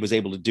I only was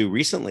able to do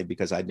recently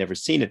because I'd never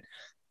seen it,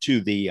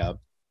 to the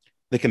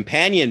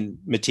companion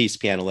Matisse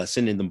piano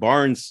lesson in the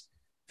Barnes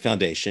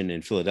Foundation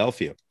in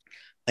Philadelphia,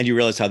 and you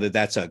realize how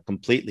that's a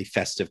completely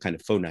festive kind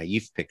of faux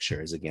naive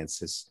picture as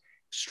against this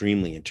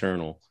extremely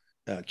internal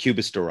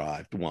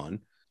Cubist-derived one.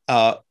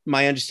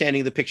 My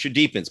understanding of the picture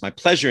deepens. My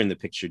pleasure in the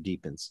picture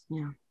deepens.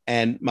 Yeah.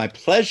 And my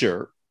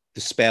pleasure,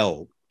 the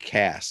spell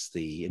cast,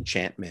 the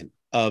enchantment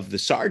of the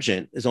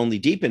Sergeant, is only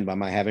deepened by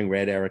my having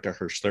read Erica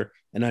Hirschler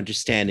and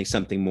understanding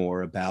something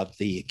more about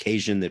the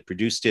occasion that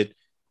produced it,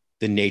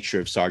 the nature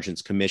of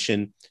Sargent's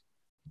commission,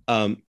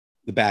 the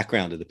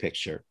background of the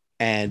picture,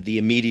 and the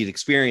immediate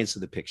experience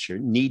of the picture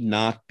need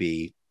not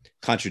be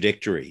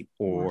contradictory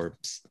or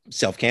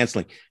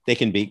self-canceling. They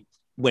can be,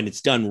 when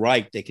it's done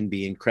right, they can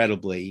be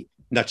incredibly,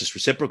 not just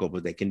reciprocal,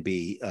 but they can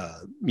be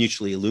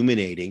mutually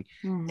illuminating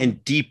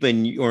and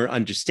deepen your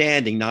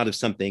understanding, not of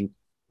something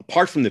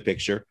apart from the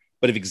picture,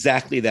 but of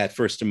exactly that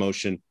first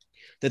emotion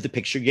that the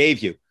picture gave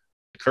you.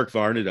 Kirk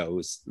Varnado, who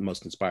was the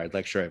most inspired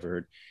lecturer I ever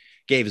heard,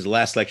 gave his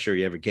last lecture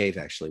he ever gave,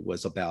 actually,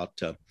 was about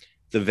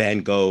the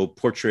Van Gogh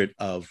portrait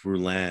of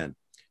Roulin,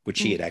 which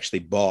he had actually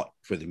bought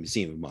for the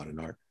Museum of Modern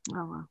Art.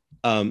 Oh,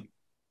 wow.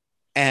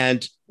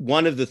 And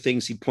one of the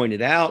things he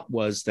pointed out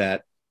was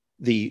that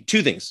the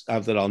two things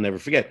that I'll never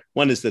forget.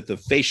 One is that the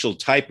facial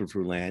type of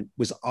Roulin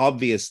was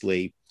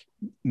obviously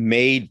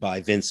made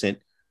by Vincent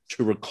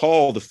to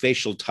recall the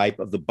facial type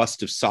of the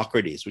bust of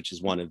Socrates, which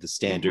is one of the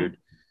standard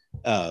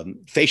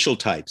facial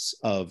types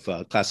of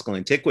classical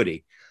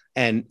antiquity.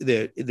 And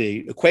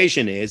the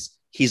equation is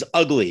he's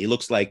ugly. He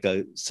looks like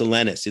a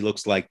Silenus. He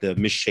looks like the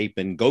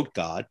misshapen goat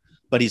god,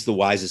 but he's the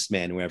wisest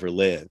man who ever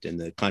lived. And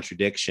the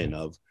contradiction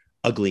of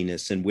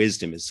ugliness and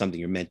wisdom is something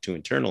you're meant to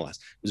internalize.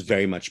 It was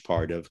very much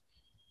part of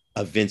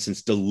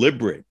Vincent's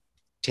deliberate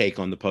take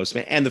on the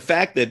postman. And the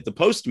fact that the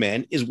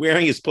postman is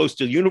wearing his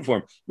postal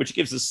uniform, which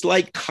gives a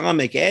slight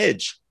comic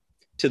edge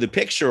to the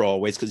picture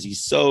always, because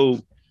he's so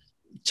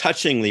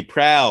touchingly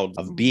proud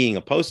of being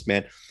a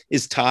postman,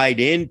 is tied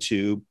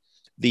into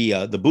the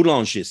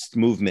Boulangist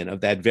movement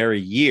of that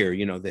very year.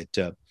 You know,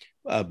 that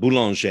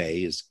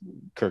Boulanger, as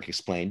Kirk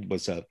explained,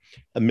 was a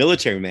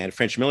military man, a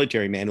French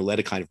military man who led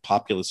a kind of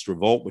populist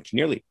revolt, which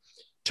nearly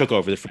took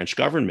over the French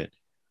government.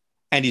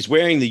 And he's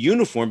wearing the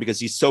uniform because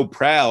he's so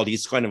proud.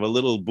 He's kind of a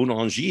little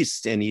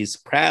boulangiste, and he's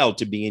proud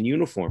to be in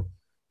uniform.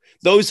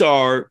 Those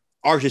are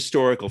art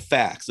historical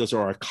facts. Those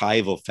are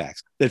archival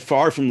facts that,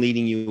 far from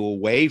leading you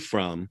away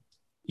from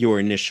your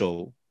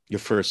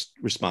first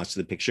response to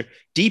the picture,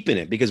 deepen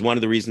it. Because one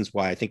of the reasons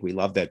why I think we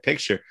love that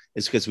picture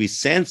is because we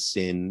sense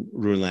in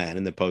Roulin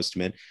and the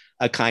Postman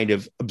a kind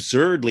of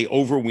absurdly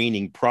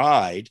overweening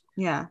pride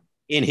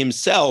in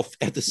himself,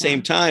 at the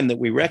same time that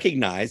we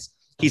recognize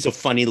he's a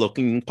funny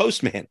looking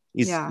postman.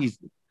 He's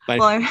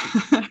well,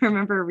 I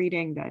remember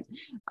reading that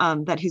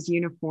that his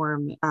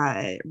uniform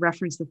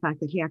referenced the fact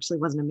that he actually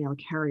wasn't a mail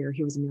carrier;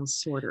 he was a mail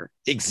sorter.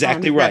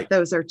 Exactly and right.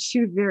 Those are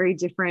two very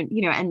different,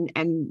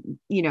 and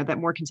that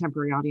more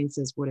contemporary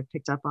audiences would have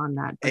picked up on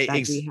that. But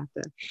that we have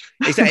to.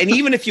 Exactly. And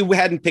even if you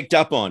hadn't picked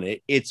up on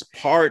it, it's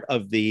part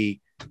of the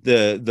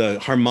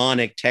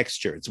harmonic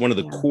texture. It's one of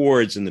the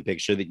chords in the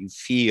picture that you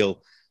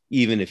feel,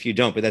 even if you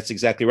don't. But that's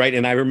exactly right.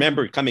 And I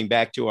remember coming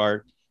back to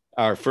our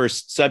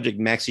first subject,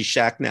 Maxi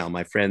Schachnow,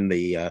 my friend,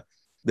 the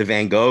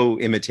Van Gogh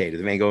imitator,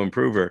 the Van Gogh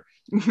improver,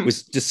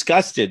 was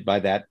disgusted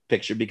by that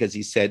picture because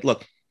he said,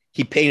 look,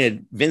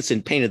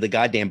 Vincent painted the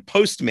goddamn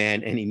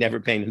postman and he never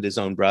painted his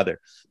own brother.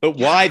 But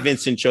why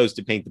Vincent chose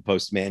to paint the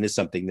postman is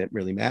something that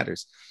really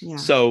matters. Yeah.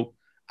 So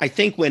I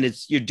think when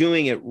you're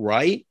doing it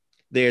right,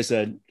 there's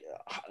a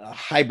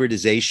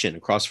hybridization, a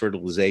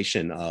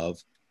cross-fertilization of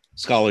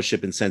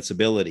scholarship and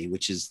sensibility,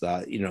 which is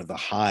the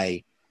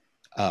high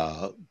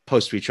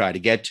post we try to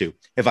get to.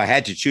 If I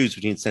had to choose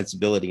between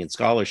sensibility and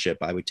scholarship,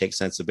 I would take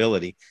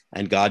sensibility.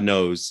 And God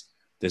knows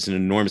there's an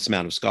enormous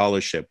amount of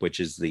scholarship, which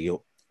is the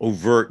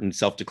overt and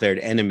self-declared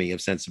enemy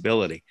of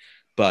sensibility.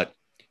 But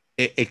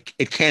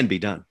it can be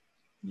done.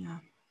 Yeah.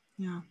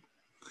 Yeah.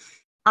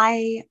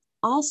 I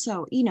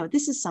also,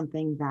 this is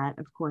something that,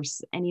 of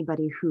course,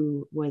 anybody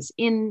who was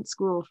in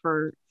school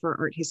for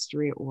art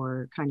history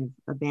or kind of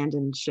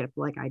abandoned ship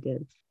like I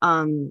did,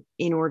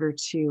 in order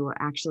to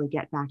actually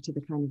get back to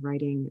the kind of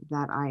writing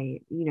that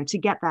to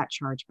get that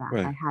charge back,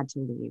 Right. I had to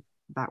leave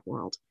that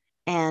world.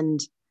 And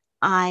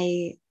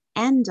I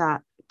end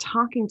up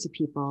talking to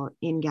people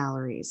in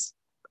galleries,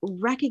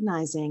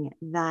 recognizing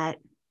that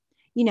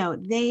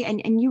they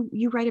and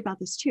you write about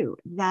this too,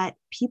 that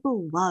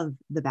people love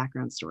the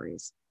background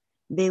stories.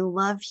 They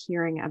love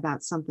hearing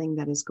about something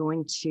that is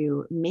going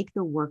to make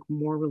the work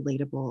more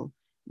relatable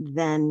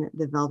than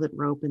the velvet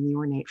rope and the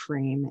ornate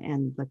frame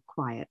and the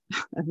quiet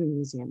of a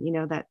museum.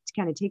 That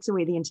kind of takes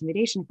away the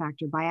intimidation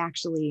factor by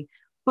actually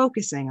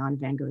focusing on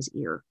Van Gogh's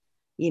ear,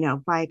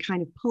 by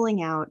kind of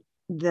pulling out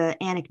the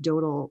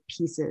anecdotal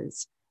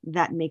pieces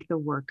that make the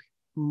work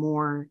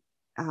more,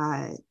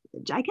 I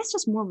guess,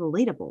 just more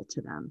relatable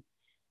to them.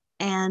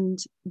 And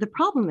the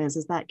problem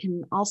is that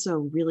can also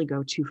really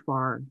go too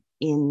far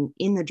in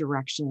the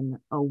direction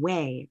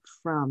away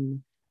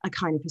from a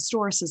kind of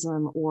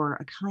historicism or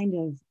a kind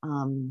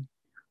of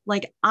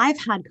like I've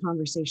had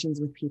conversations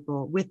with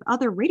people, with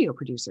other radio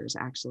producers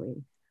actually,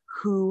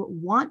 who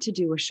want to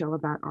do a show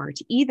about art.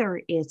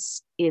 Either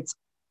it's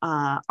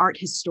art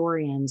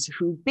historians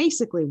who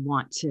basically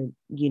want to,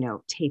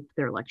 tape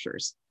their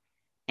lectures,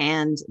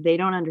 and they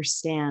don't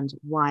understand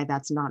why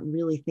that's not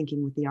really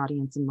thinking with the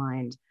audience in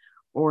mind,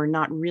 or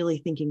not really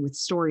thinking with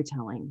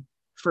storytelling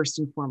first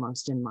and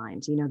foremost in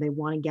mind. They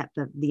want to get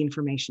the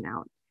information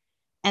out.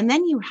 And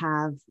then you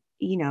have,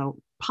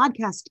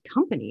 podcast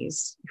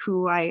companies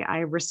who I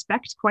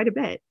respect quite a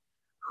bit,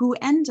 who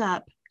end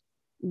up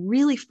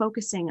really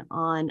focusing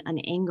on an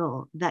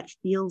angle that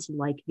feels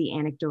like the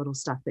anecdotal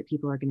stuff that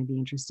people are going to be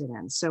interested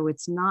in. So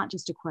it's not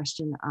just a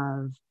question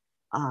of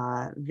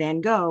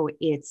Van Gogh,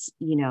 it's,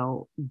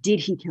 did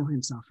he kill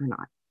himself or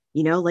not?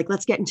 Like,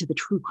 let's get into the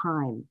true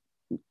crime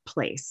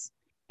place.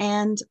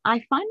 And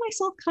I find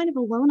myself kind of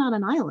alone on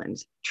an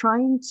island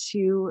trying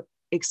to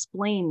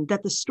explain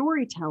that the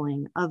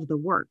storytelling of the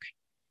work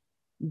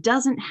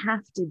doesn't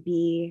have to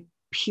be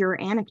pure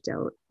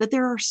anecdote, that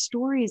there are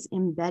stories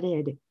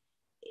embedded,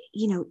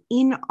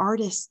 in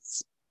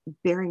artists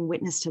bearing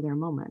witness to their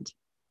moment,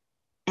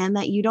 and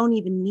that you don't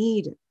even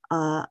need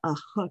a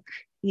hook,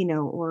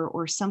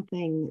 or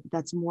something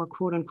that's more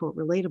quote unquote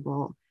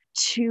relatable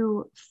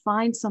to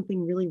find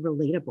something really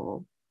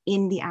relatable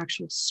in the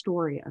actual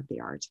story of the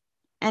art.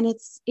 And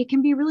it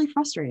can be really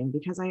frustrating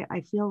because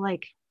I feel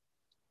like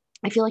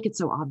it's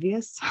so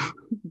obvious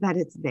that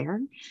it's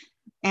there,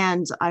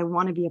 and I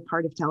want to be a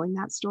part of telling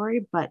that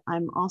story, but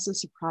I'm also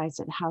surprised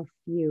at how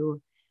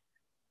few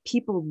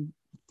people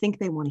think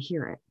they want to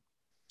hear it.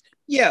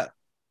 Yeah,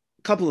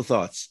 a couple of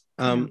thoughts.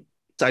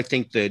 I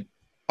think that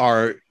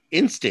our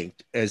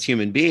instinct as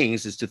human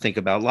beings is to think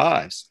about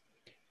lives.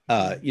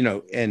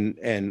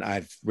 And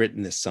I've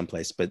written this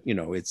someplace, but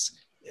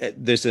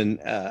there's an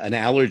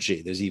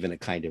allergy. There's even a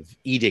kind of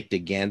edict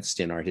against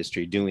in art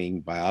history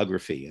doing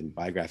biography and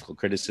biographical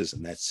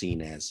criticism. That's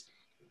seen as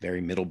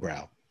very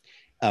middlebrow.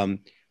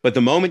 But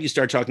the moment you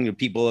start talking to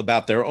people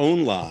about their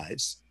own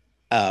lives,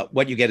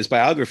 what you get is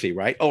biography,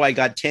 right? Oh, I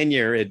got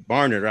tenure at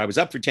Barnard, or I was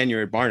up for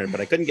tenure at Barnard,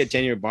 but I couldn't get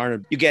tenure at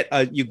Barnard. You get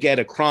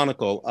a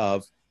chronicle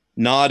of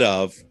not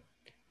of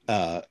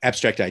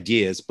abstract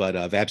ideas, but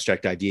of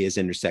abstract ideas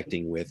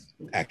intersecting with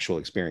actual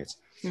experience.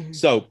 Mm-hmm.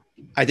 So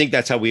I think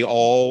that's how we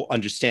all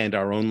understand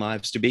our own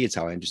lives to be. It's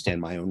how I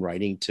understand my own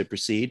writing to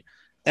proceed.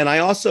 And I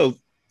also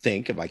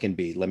think, if I can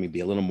let me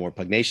be a little more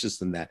pugnacious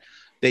than that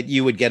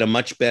you would get a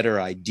much better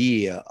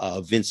idea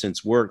of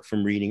Vincent's work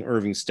from reading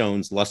Irving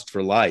Stone's Lust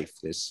for Life,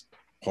 this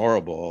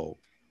horrible,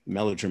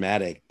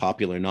 melodramatic,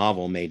 popular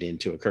novel made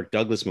into a Kirk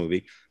Douglas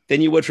movie,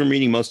 than you would from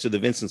reading most of the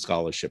Vincent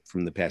scholarship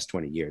from the past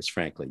 20 years,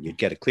 frankly. You'd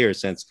get a clearer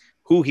sense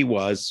who he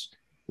was,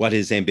 what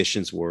his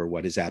ambitions were,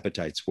 what his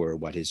appetites were,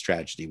 what his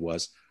tragedy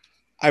was.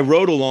 I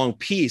wrote a long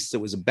piece that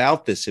was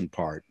about this in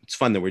part. It's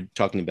fun that we're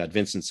talking about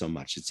Vincent so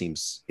much. It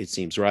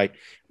seems right,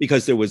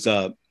 because there was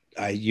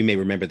you may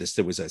remember this.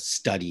 There was a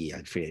study,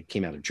 I forget, it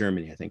came out of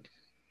Germany, I think,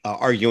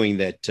 arguing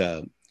that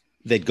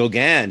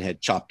Gauguin had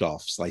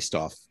sliced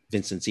off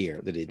Vincent's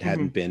ear, that it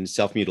hadn't been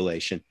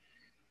self-mutilation,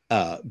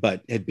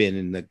 but had been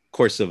in the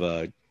course of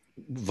a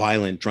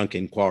violent,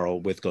 drunken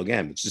quarrel with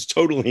Gauguin, which is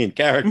totally in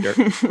character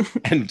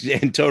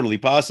and totally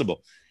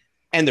possible.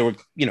 And there were,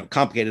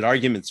 complicated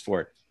arguments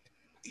for it.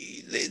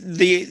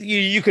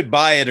 You could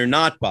buy it or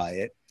not buy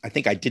it. I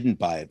think I didn't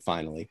buy it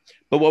finally.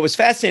 But what was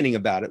fascinating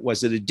about it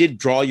was that it did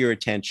draw your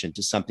attention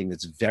to something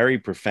that's very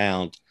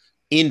profound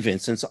in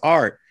Vincent's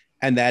art.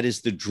 And that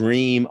is the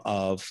dream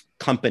of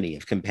company,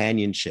 of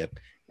companionship,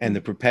 and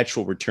the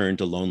perpetual return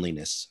to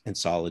loneliness and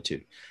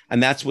solitude.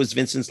 And that was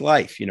Vincent's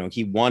life.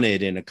 He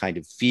wanted, in a kind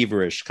of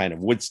feverish, kind of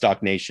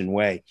Woodstock Nation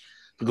way,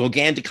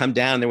 Gauguin to come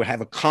down. They would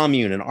have a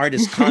commune, an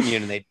artist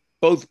commune, and they'd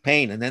both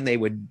paint, and then they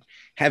would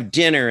have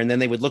dinner, and then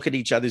they would look at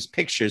each other's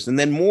pictures, and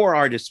then more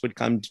artists would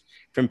come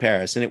from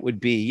Paris, and it would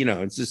be,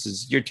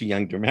 you're too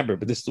young to remember,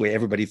 but this is the way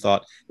everybody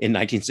thought in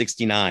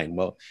 1969.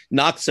 Well,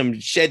 knock some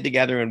shed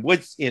together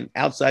in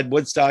outside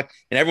Woodstock,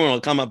 and everyone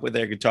will come up with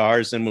their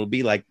guitars, and will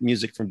be like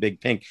music from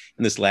Big Pink.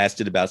 And this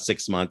lasted about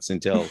 6 months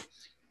until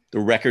the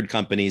record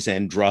companies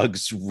and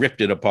drugs ripped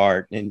it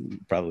apart,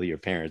 and probably your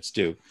parents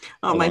too.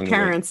 Oh, my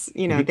parents,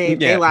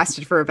 they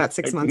lasted for about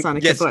 6 months on a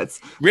kibbutz.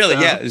 Really?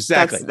 So yeah,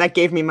 exactly. That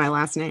gave me my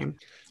last name.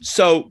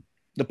 So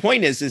the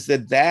point is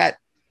that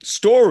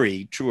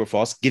story, true or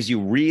false, gives you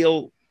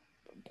real,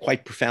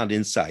 quite profound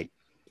insight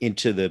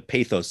into the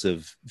pathos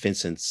of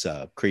Vincent's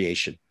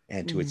creation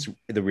and to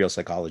the real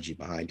psychology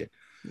behind it.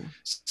 Yeah.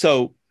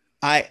 So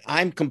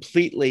I'm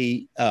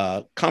completely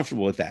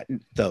comfortable with that.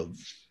 The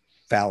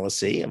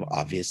fallacy,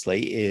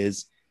 obviously,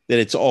 is that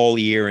it's all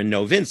ear and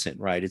no Vincent,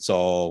 right? It's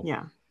all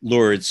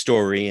lurid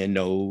story and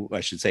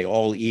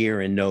all ear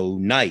and no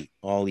night,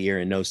 all ear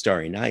and no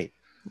starry night.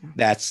 Yeah.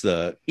 That's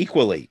the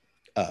equally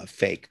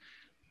fake.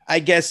 I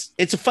guess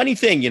it's a funny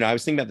thing, I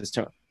was thinking about this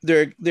too.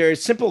 There are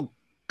simple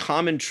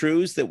common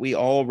truths that we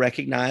all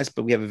recognize,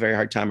 but we have a very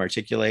hard time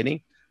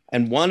articulating.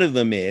 And one of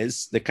them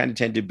is, they kind of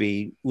tend to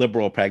be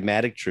liberal,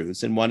 pragmatic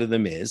truths. And one of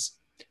them is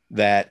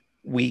that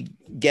we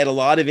get a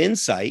lot of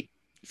insight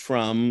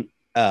from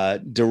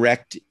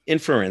direct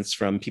inference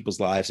from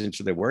people's lives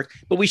into their work,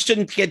 but we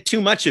shouldn't get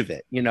too much of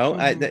it,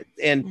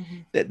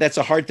 that's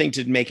a hard thing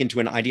to make into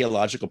an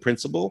ideological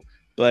principle,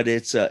 but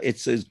it's a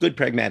good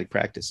pragmatic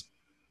practice.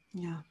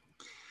 Yeah.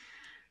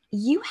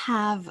 You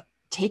have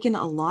taken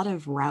a lot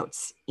of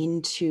routes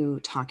into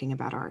talking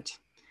about art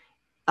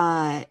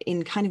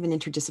in kind of an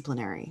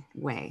interdisciplinary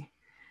way.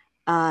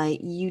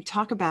 You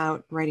talk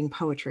about writing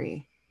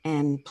poetry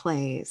and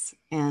plays,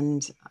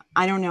 and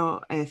I don't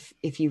know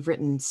if you've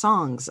written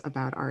songs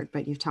about art,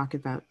 but you've talked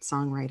about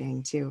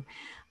songwriting too.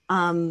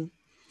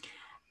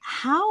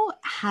 How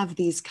have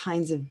these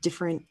kinds of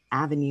different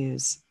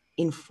avenues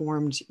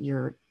informed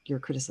your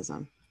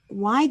criticism?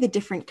 Why the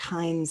different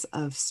kinds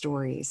of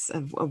stories,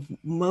 of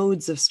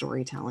modes of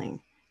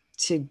storytelling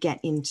to get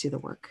into the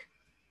work?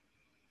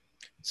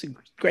 It's a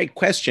great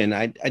question.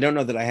 I don't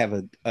know that I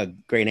have a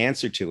great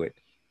answer to it.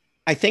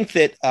 I think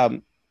that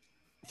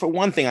for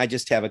one thing, I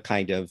just have a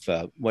kind of,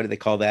 what do they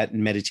call that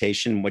in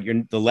meditation?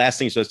 The last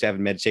thing you're supposed to have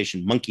in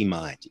meditation, monkey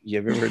mind. You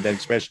ever heard that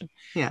expression?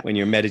 Yeah. When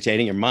you're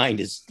meditating, your mind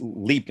is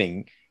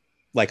leaping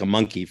like a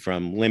monkey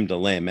from limb to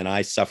limb. And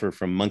I suffer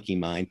from monkey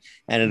mind.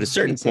 And at a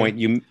certain point,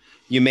 you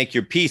make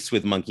your peace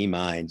with monkey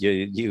mind.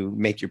 You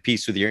make your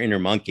peace with your inner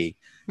monkey,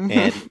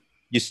 and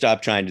you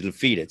stop trying to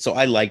defeat it. So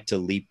I like to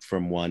leap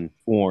from one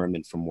form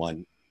and from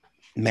one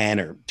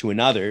manner to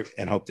another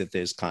and hope that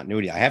there's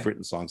continuity. I have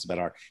written songs about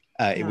art.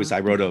 I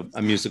wrote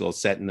a musical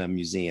set in a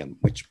museum,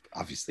 which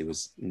obviously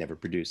was never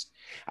produced.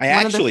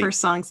 One of the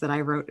first songs that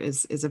I wrote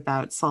is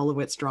about Saul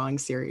LeWitt's drawing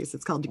series.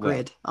 It's called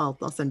Grid. I'll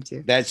send it to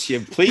you. That's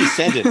you. Please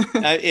send it.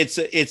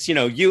 It's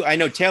I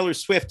know Taylor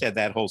Swift had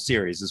that whole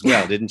series as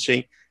well, didn't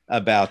she?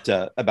 About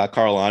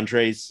Carl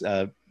Andre's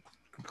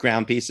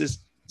ground pieces.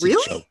 It's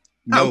really?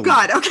 No, oh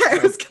God. Okay. I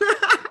was gonna...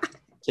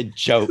 It's a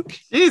joke.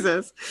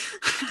 Jesus.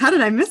 How did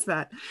I miss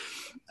that?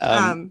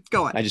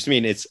 Go on. I just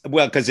mean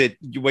because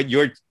what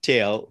your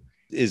tale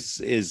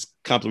is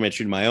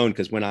complementary to my own,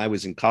 because when I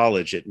was in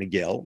college at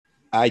McGill,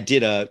 I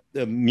did a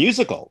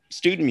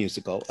student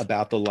musical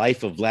about the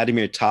life of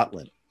Vladimir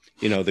Tatlin,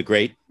 the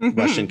great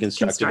Russian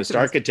constructivist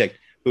architect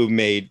who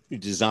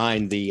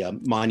designed the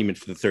monument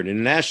for the Third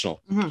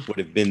International, would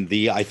have been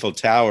the Eiffel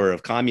Tower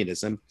of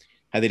communism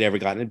had they'd ever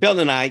gotten it built.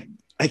 And I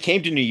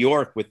came to New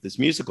York with this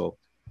musical,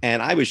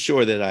 and I was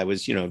sure that I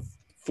was,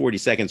 40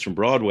 seconds from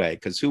Broadway,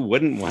 because who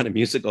wouldn't want a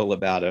musical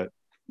about a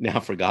now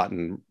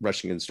forgotten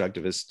Russian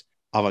constructivist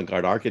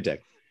avant-garde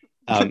architect?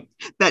 Never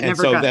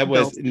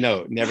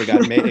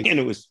got made. Again,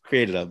 it was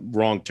created a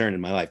wrong turn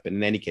in my life. But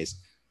in any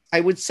case, I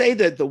would say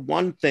that the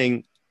one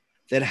thing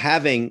that,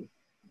 having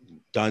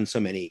done so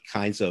many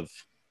kinds of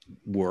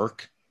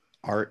work,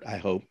 art, I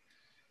hope,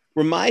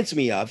 reminds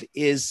me of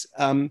is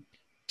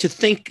to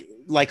think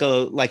like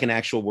an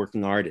actual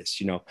working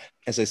artist.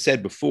 As I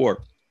said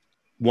before,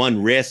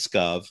 one risk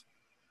of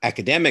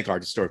academic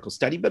art historical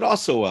study, but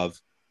also of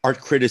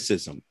art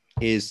criticism,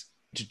 is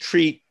to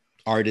treat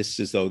artists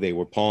as though they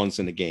were pawns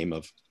in a game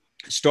of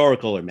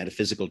historical or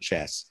metaphysical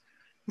chess,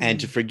 and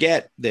to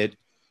forget that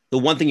the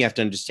one thing you have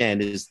to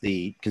understand is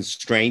the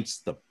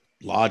constraints, the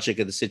logic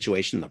of the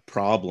situation, the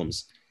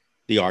problems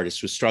the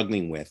artist was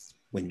struggling with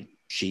when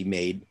she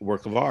made a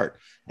work of art.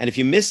 And if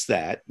you miss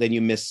that, then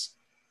you miss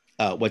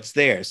what's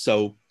there.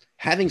 So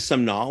having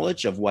some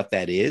knowledge of what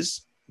that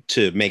is,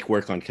 to make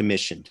work on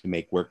commission, to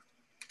make work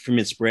from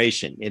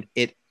inspiration,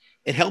 it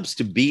helps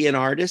to be an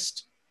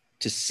artist,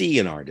 to see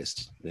an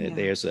artist. Yeah.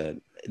 There's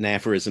an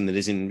aphorism that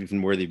isn't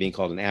even worthy of being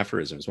called an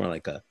aphorism. It's more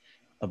like a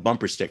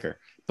bumper sticker.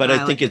 But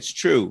I think it's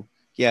true.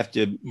 You have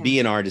to be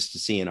an artist to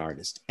see an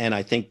artist. And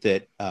I think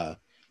that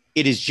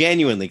it is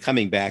genuinely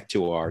coming back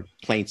to our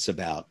plaints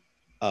about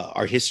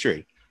our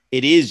history.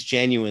 it is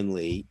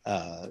genuinely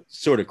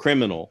sort of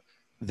criminal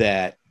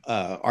that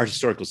art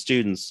historical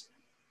students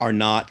are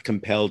not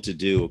compelled to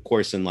do a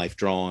course in life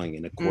drawing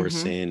and a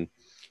course in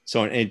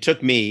so on. And it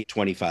took me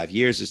 25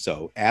 years or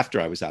so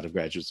after I was out of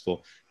graduate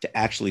school to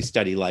actually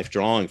study life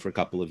drawing for a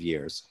couple of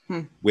years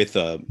with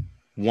a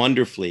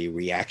wonderfully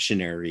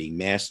reactionary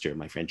master,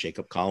 my friend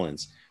Jacob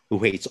Collins, who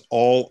hates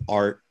all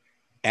art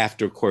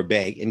after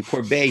Courbet. And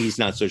Courbet, he's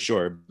not so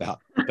sure about,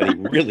 but he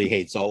really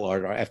hates all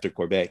art after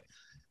Courbet.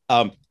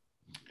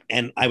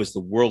 And I was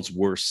the world's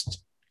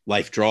worst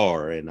life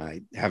drawer, and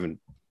I haven't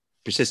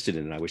persisted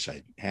in it. I wish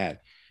I had,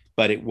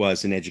 but it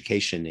was an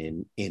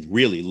education in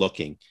really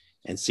looking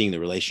and seeing the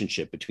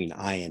relationship between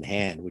eye and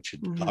hand, which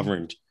had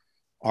governed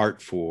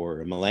art for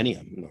a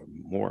millennium or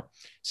more.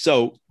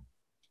 So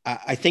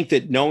I think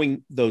that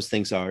knowing those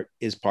things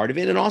is part of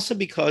it. And also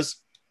because,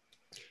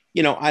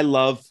 I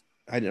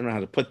don't know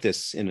how to put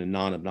this in a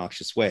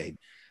non-obnoxious way,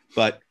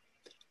 but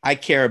I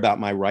care about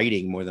my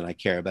writing more than I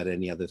care about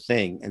any other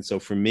thing. And so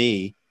for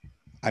me,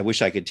 I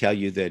wish I could tell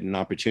you that an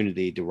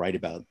opportunity to write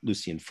about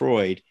Lucian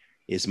Freud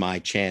is my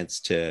chance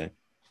to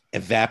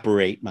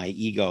evaporate my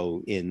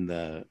ego in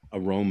the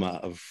aroma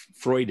of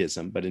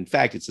Freudism. But in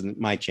fact, it's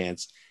my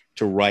chance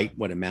to write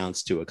what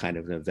amounts to a kind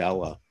of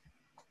novella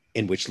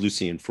in which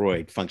Lucian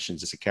Freud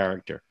functions as a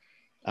character.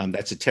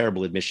 That's a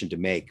terrible admission to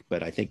make,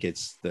 but I think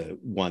it's the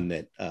one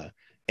that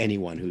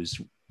anyone who's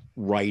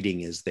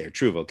writing is their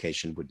true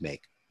vocation would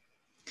make.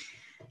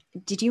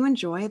 Did you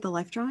enjoy the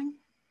life drawing?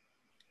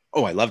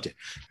 Oh, I loved it.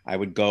 I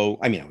would go,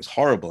 I was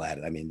horrible at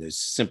it. There's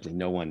simply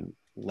no one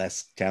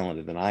less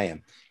talented than I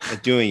am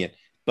at doing it,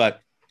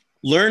 but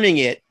learning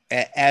it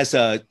as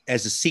a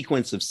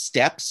sequence of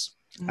steps.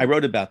 I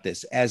wrote about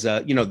this as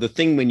the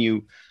thing when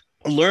you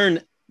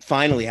learn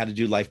finally how to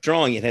do life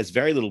drawing, it has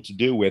very little to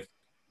do with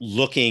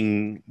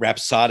looking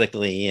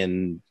rhapsodically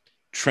and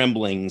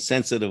trembling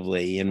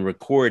sensitively and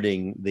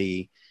recording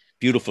the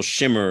beautiful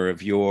shimmer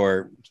of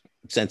your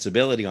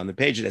sensibility on the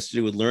page. It has to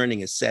do with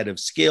learning a set of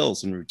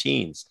skills and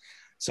routines.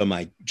 So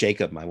my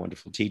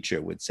wonderful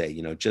teacher, would say,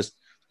 just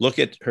look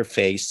at her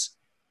face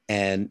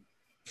and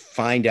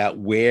find out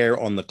where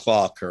on the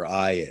clock her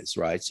eye is,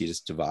 right? So you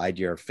just divide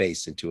your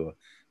face into a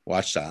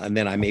watch style. And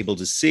then I'm able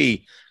to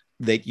see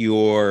that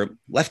your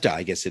left eye,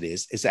 I guess it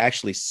is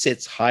actually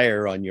sits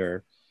higher on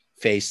your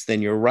face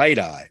than your right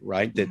eye,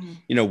 right? That,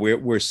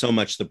 we're so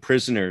much the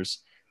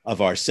prisoners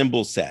of our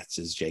symbol sets,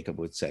 as Jacob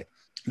would say,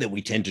 that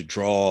we tend to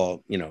draw,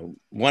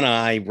 one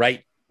eye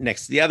right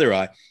next to the other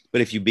eye.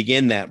 But if you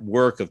begin that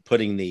work of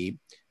putting the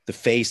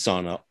face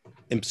on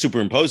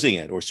superimposing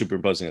it, or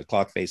superimposing a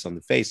clock face on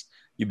the face,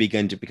 you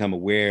begin to become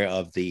aware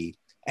of the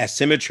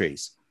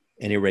asymmetries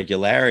and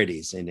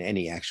irregularities in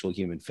any actual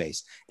human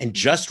face. And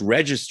just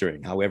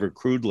registering, however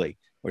crudely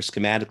or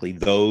schematically,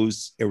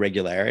 those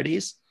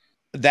irregularities,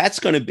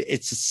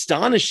 it's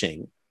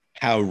astonishing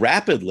how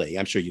rapidly,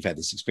 I'm sure you've had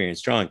this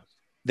experience drawing,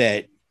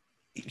 that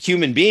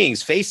human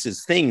beings,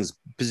 faces, things,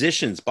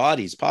 positions,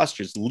 bodies,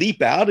 postures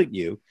leap out at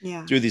you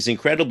through these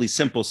incredibly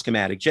simple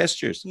schematic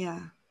gestures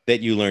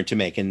that you learn to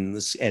make, and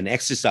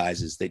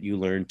exercises that you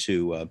learn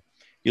to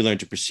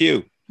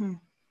pursue.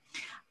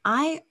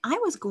 I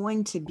was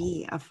going to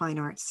be a fine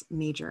arts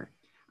major.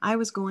 I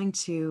was going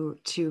to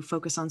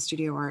focus on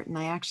studio art. And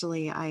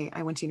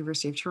I went to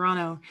University of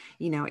Toronto.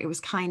 It was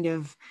kind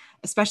of,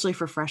 especially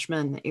for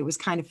freshmen, it was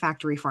kind of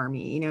factory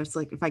farmy. It's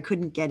like, if I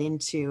couldn't get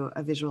into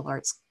a visual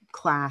arts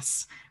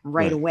class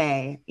right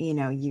away,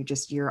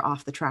 you're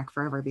off the track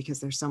forever, because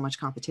there's so much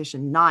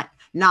competition, not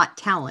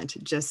talent,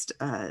 just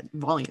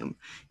volume.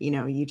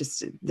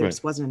 There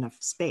just wasn't enough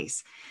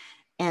space.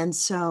 And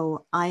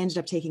so I ended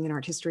up taking an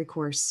art history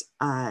course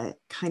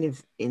kind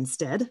of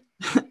instead,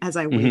 as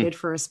I waited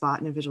for a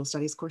spot in a visual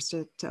studies course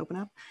to open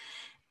up.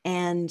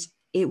 And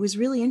it was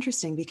really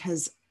interesting,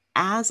 because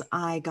as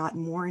I got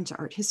more into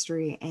art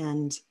history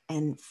and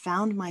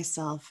found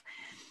myself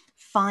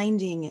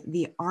finding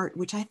the art,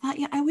 which I thought,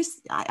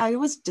 I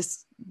always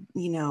just,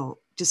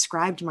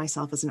 described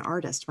myself as an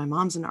artist. My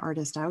mom's an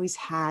artist. I always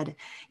had,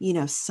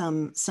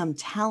 some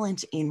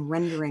talent in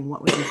rendering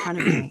what was in front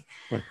of me.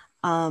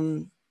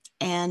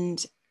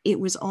 And it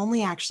was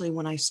only actually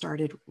when I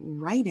started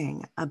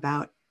writing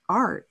about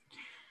art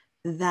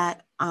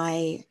that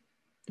I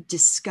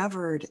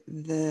discovered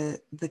the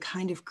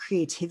kind of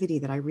creativity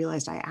that I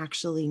realized I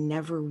actually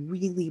never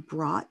really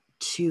brought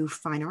to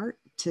fine art,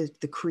 to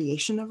the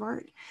creation of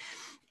art.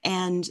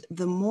 And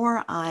the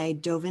more I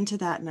dove into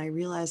that, and I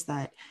realized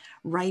that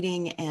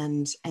writing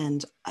and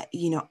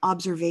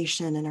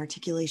observation and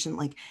articulation,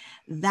 like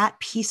that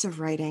piece of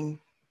writing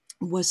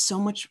was so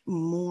much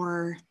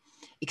more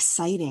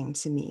exciting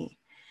to me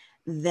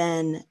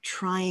than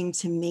trying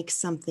to make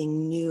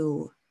something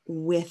new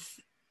with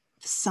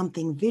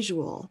something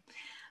visual.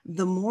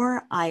 The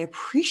more I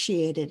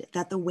appreciated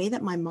that the way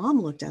that my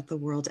mom looked at the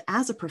world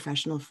as a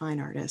professional fine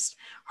artist,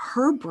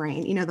 her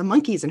brain, the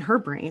monkeys in her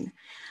brain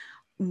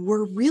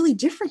were really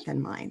different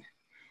than mine.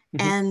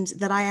 and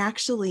that I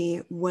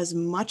actually was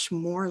much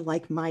more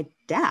like my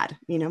dad,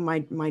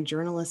 my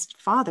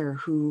journalist father,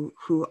 who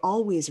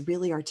always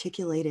really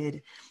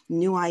articulated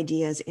new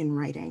ideas in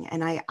writing.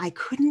 And I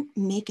couldn't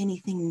make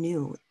anything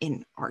new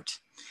in art.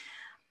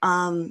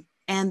 And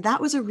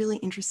that was a really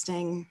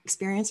interesting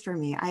experience for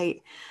me.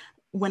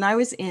 When I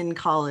was in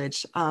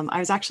college, I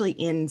was actually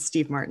in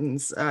Steve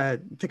Martin's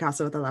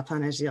Picasso with the La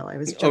Plana Gilles. I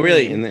was Oh,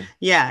 really?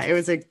 Yeah, it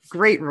was a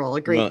great role,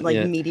 a great Well,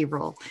 yeah. meaty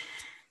role.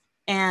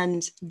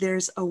 And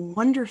there's a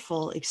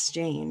wonderful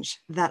exchange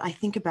that I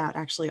think about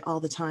actually all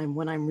the time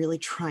when I'm really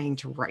trying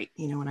to write,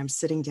 when I'm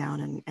sitting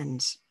down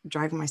and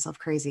driving myself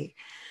crazy,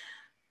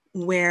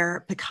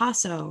 where the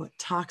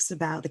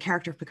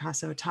character of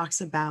Picasso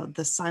talks about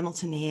the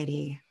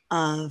simultaneity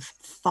of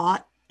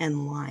thought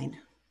and line,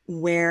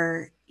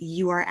 where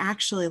you are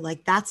actually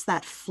like, that's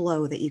that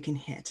flow that you can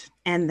hit.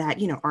 And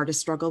that,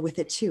 artists struggle with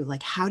it too.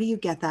 Like, how do you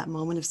get that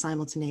moment of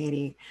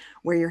simultaneity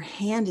where your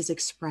hand is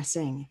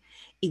expressing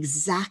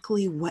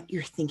exactly what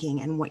you're thinking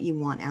and what you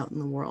want out in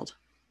the world?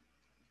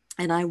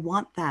 And I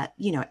want that,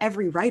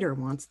 every writer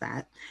wants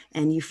that.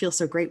 And you feel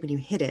so great when you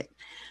hit it.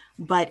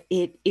 But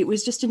it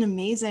was just an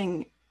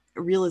amazing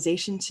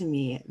realization to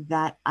me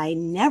that I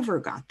never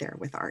got there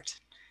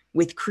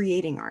with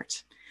creating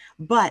art.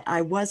 But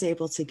I was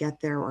able to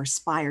get there, or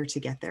aspire to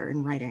get there,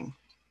 in writing.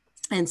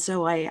 And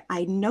so I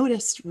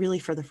noticed really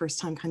for the first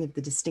time kind of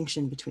the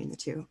distinction between the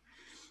two,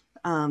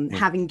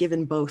 having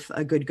given both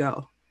a good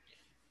go.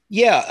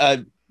 Yeah,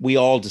 we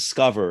all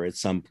discover at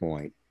some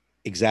point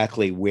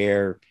exactly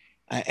where,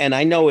 and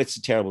I know it's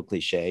a terrible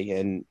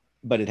cliche,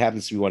 but it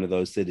happens to be one of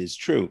those that is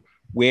true,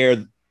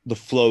 where the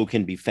flow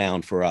can be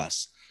found for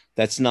us.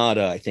 That's not,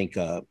 I think,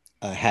 a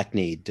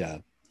hackneyed,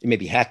 it may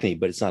be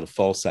hackneyed, but it's not a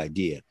false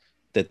idea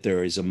that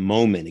there is a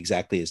moment,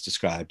 exactly as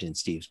described in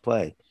Steve's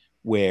play,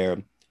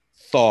 where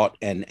thought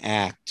and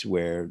act,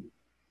 where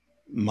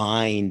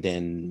mind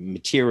and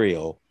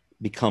material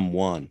become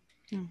one.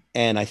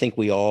 And I think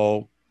we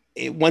all,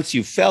 once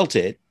you've felt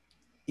it,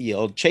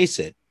 you'll chase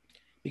it,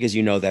 because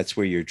that's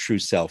where your true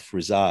self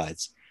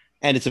resides.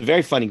 And it's a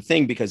very funny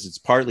thing because it's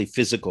partly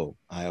physical.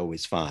 I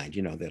always find,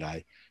 that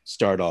I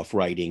start off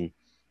writing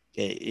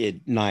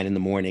at 9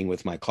 a.m.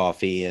 with my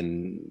coffee,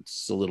 and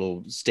it's a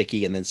little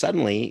sticky. And then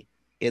suddenly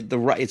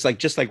it's like,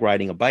 just like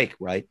riding a bike,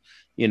 right?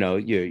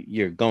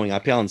 You're going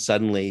uphill, and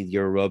suddenly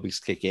your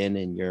aerobics kick in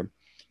and you're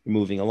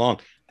moving along.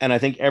 And I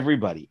think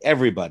everybody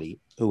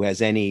who has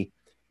any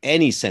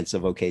sense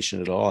of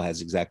vocation at all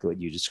has exactly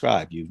what you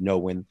described.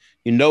 When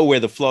where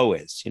the flow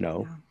is.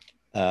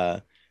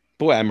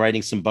 Boy, I'm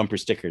writing some bumper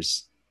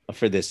stickers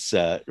for this.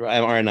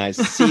 Aren't I?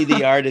 See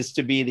the artist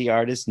to be the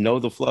artist, know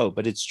the flow.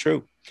 But it's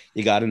true.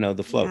 You got to know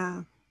the flow.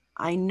 Yeah,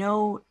 I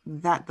know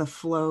that the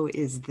flow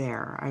is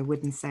there. I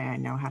wouldn't say I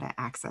know how to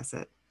access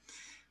it.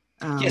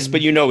 Yes,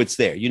 but it's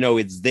there.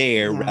 It's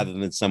there, Yeah. rather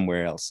than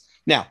somewhere else.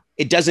 Now,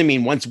 it doesn't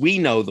mean once we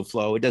know the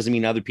flow, it doesn't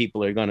mean other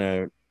people are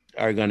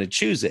gonna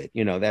choose it.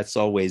 That's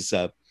always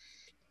a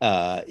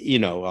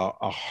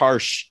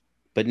harsh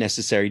but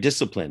necessary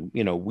discipline.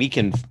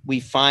 We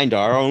find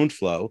our own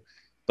flow,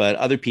 but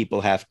other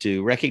people have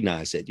to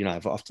recognize it.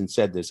 I've often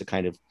said there's a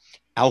kind of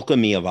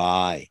alchemy of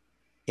I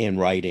in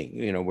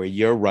writing, where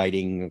you're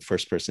writing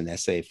first person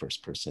essay,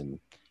 first person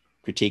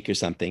critique or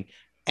something,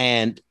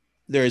 and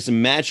there's a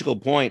magical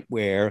point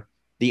where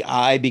the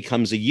I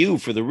becomes a you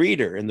for the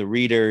reader, and the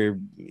reader,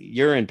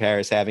 you're in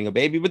Paris having a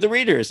baby, but the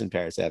reader is in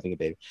Paris having a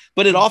baby.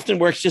 But it often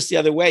works just the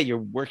other way.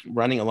 You're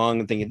running along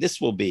and thinking this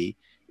will be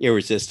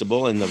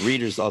irresistible, and the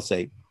readers all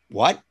say,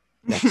 "What?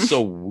 That's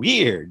so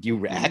weird.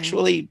 You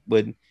actually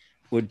would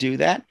do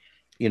that?"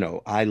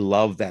 I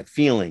love that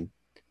feeling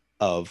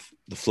of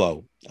the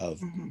flow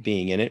of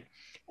being in it,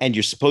 and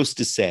you're supposed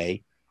to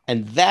say,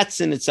 and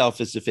that's in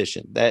itself is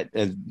sufficient. That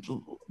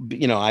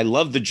I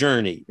love the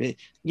journey.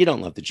 You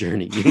don't love the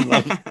journey.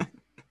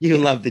 You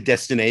love the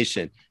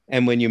destination.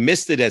 And when you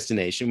miss the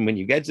destination, when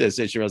you get to the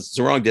destination, it's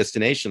the wrong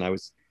destination. I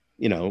was,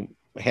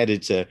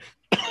 headed to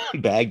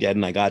Baghdad,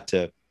 and I got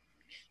to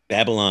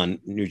Babylon,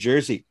 New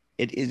Jersey.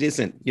 It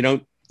isn't. You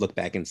don't look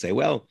back and say,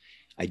 "Well,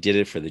 I did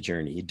it for the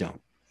journey." You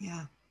don't.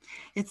 Yeah.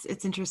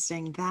 It's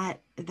interesting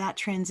that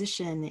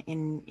transition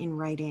in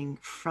writing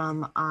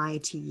from I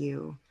to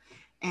you,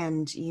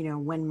 and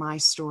when my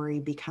story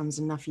becomes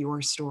enough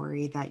your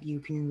story that you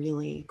can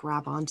really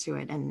grab onto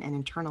it and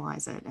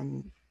internalize it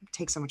and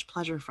take so much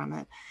pleasure from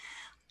it.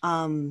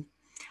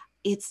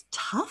 It's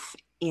tough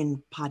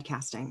in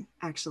podcasting,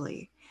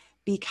 actually,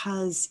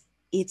 because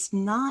it's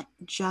not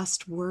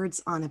just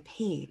words on a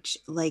page,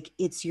 like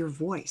it's your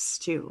voice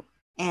too.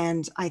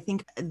 And I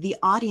think the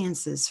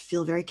audiences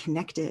feel very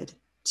connected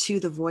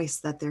to the voice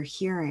that they're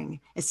hearing,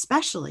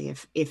 especially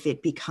if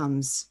it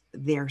becomes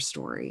their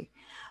story.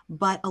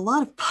 But a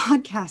lot of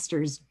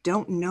podcasters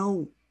don't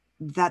know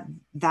that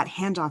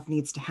handoff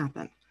needs to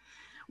happen,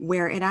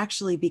 where it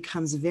actually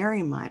becomes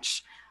very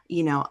much,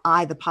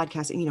 the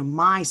podcast,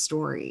 my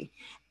story,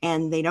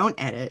 and they don't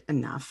edit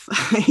enough,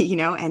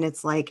 and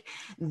it's like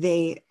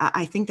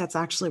I think that's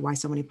actually why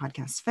so many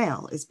podcasts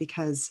fail, is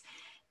because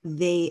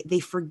they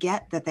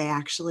forget that they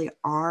actually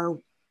are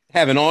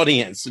have an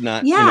audience,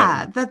 not,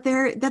 yeah, that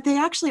they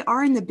actually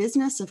are in the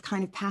business of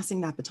kind of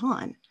passing that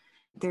baton.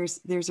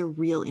 There's a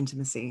real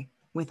intimacy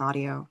with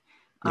audio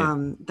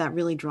that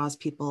really draws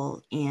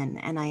people in.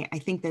 And I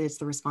think that it's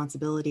the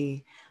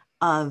responsibility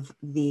of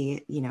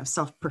the,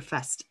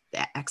 self-professed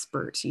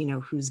expert,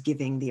 who's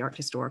giving the art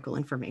historical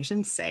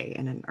information, say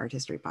in an art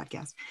history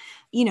podcast,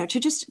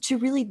 to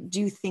really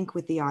do think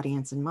with the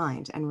audience in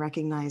mind and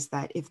recognize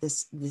that if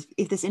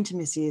this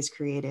intimacy is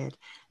created,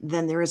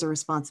 then there is a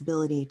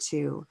responsibility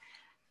to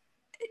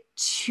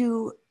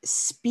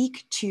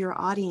speak to your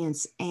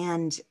audience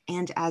and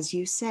as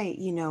you say,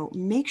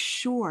 make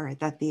sure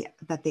that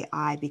the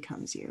eye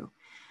becomes you.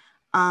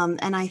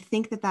 And I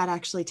think that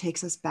actually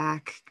takes us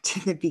back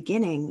to the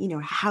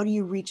beginning. How do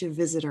you reach a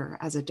visitor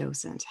as a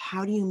docent?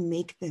 How do you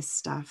make this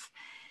stuff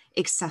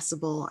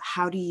accessible?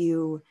 How do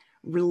you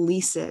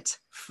release it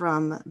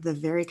from the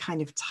very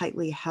kind of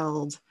tightly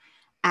held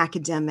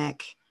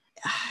academic,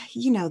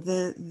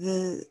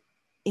 the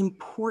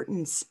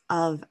importance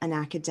of an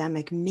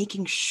academic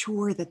making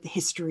sure that the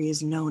history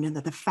is known and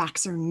that the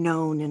facts are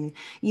known, and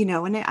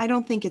and I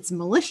don't think it's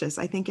malicious.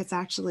 I think it's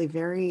actually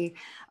very,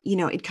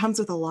 it comes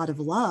with a lot of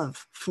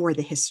love for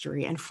the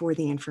history and for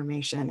the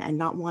information and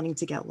not wanting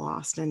to get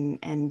lost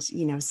and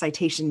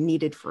citation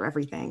needed for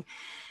everything,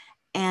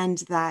 and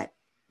that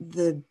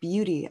the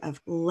beauty of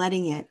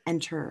letting it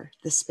enter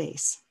the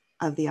space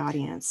of the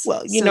audience,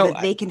 that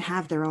they can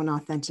have their own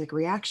authentic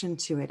reaction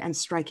to it, and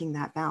striking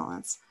that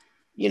balance.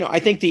 I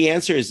think the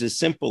answer is as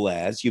simple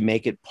as you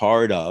make it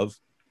part of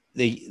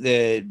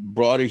the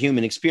broader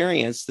human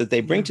experience that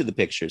they bring to the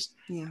pictures.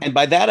 Yeah. And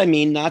by that, I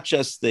mean, not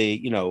just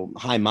the,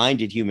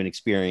 high-minded human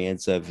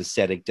experience of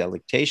aesthetic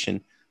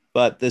delectation,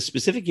 but the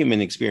specific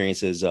human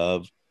experiences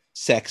of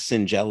sex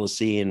and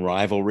jealousy and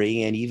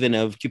rivalry, and even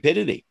of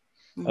cupidity,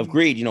 of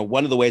greed.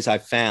 One of the ways I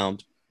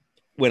found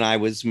when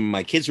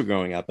my kids were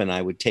growing up, and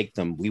we would take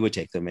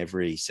them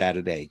every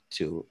Saturday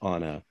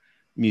on a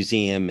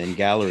museum and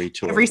gallery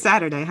tour. Every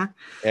Saturday, huh?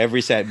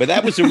 Every Saturday. But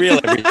that was a real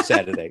every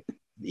Saturday.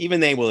 Even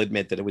they will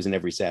admit that it was an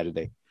every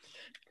Saturday.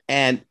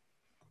 And,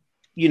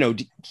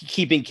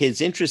 keeping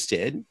kids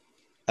interested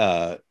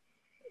it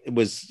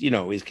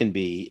can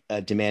be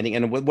demanding.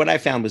 And what I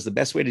found was the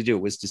best way to do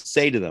it was to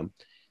say to them,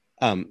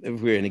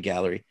 if we're in a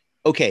gallery,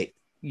 okay,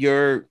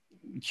 you're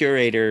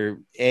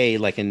curator A,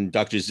 like in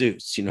Dr.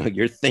 Seuss,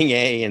 you're thing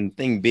A and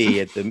thing B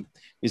at the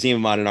Museum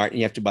of Modern Art, and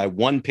you have to buy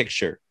one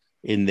picture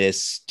in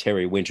this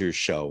Terry Winters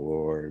show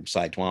or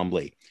Cy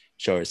Twombly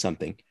show or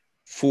something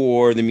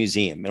for the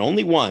museum, and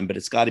only one, but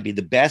it's got to be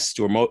the best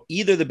or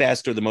either the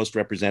best or the most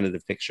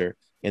representative picture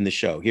in the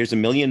show. Here's $1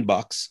 million.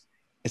 I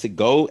said,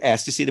 go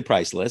ask to see the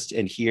price list.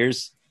 And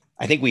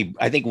I think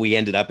we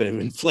ended up in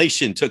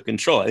inflation took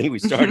control. I think we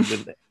started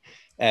with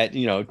at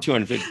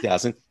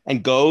 250,000,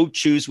 and go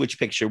choose which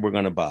picture we're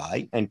going to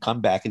buy and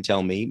come back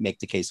and make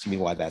the case to me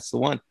why that's the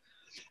one.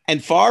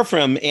 And far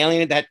from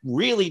alien, that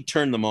really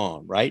turned them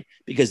on, right?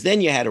 Because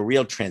then you had a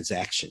real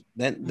transaction.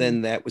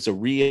 Then that was a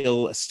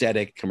real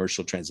aesthetic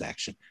commercial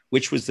transaction,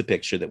 which was the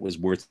picture that was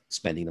worth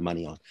spending the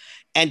money on.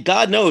 And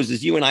God knows,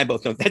 as you and I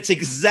both know, that's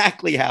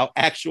exactly how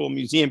actual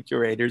museum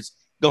curators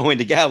go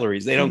into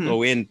galleries. They don't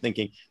go in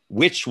thinking,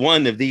 which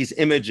one of these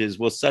images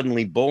will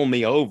suddenly bowl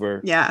me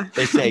over? Yeah.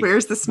 They say,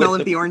 where's the smell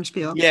of the orange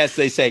peel? Yes,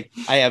 they say,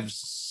 I have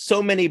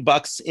so many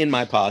bucks in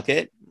my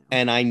pocket,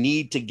 and I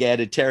need to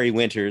get a Terry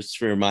Winters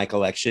for my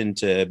collection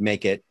to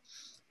make it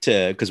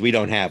because we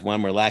don't have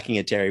one. We're lacking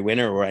a Terry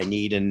Winter, or I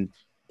need an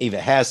Eva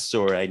Hess,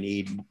 or I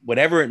need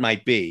whatever it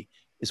might be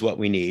is what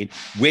we need.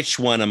 Which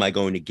one am I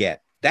going to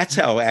get? That's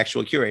how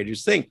actual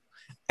curators think.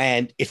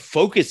 And it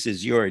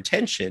focuses your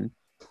attention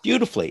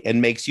beautifully and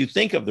makes you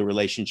think of the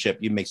relationship.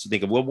 It makes you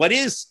think of, well, what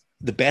is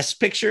the best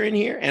picture in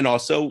here? And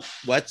also,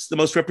 what's the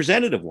most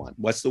representative one?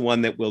 What's the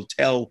one that will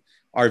tell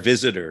our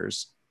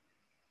visitors,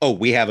 oh,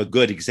 we have a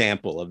good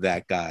example of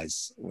that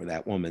guy's or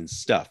that woman's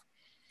stuff.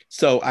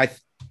 So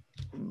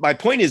my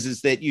point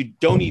is that you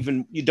don't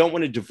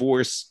want to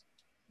divorce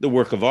the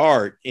work of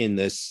art in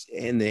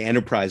the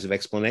enterprise of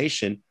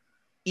explanation,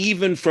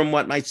 even from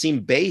what might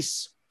seem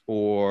base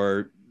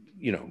or,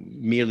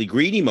 merely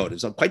greedy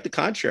motives. Quite the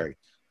contrary.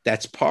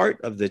 That's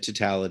part of the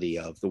totality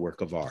of the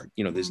work of art.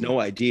 There's no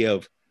idea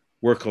of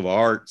work of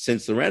art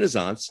since the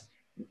Renaissance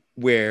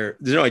where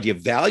there's no idea of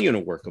value in a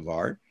work of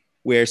art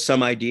where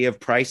some idea of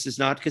price is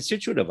not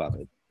constitutive of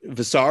it.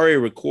 Vasari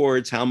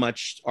records how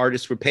much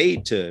artists were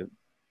paid to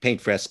paint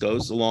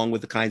frescoes, along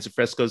with the kinds of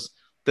frescoes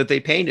that they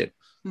painted.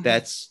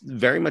 That's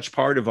very much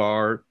part of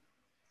our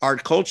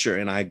art culture.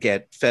 And I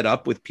get fed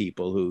up with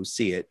people who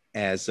see it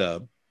as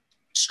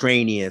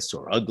strenuous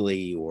or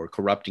ugly or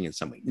corrupting in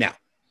some way. Now,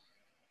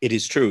 it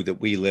is true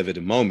that we live at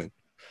a moment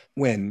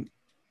when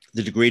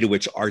the degree to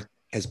which art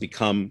has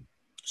become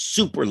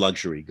super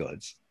luxury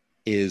goods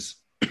is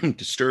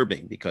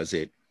disturbing, because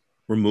it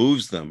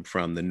removes them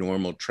from the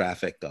normal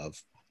traffic of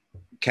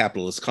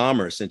capitalist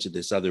commerce into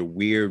this other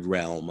weird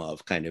realm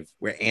of kind of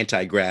where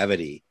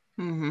anti-gravity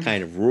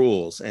kind of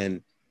rules.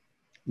 And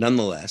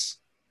nonetheless,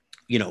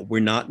 we're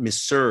not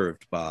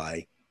misserved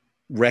by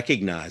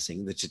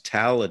recognizing the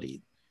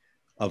totality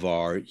of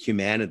our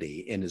humanity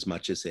in as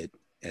much as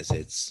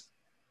it's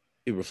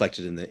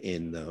reflected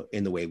in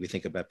the way we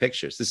think about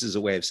pictures. This is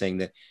a way of saying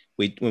that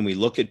when we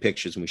look at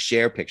pictures and we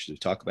share pictures, we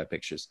talk about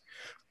pictures,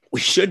 we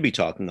should be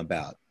talking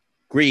about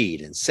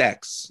greed and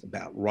sex,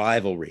 about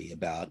rivalry,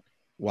 about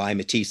why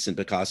Matisse and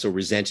Picasso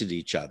resented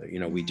each other. You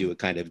know, we do a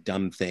kind of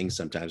dumb thing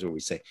sometimes where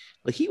we say,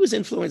 well, he was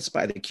influenced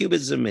by the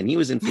Cubism and he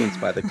was influenced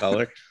by the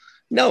color.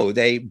 No,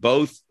 they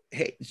both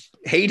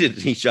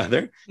hated each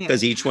other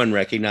because each one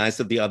recognized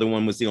that the other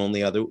one was the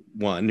only other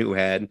one who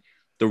had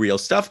the real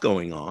stuff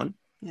going on.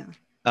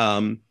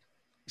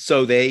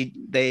 So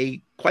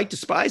they quite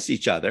despised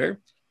each other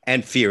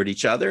and feared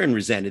each other and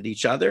resented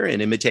each other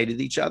and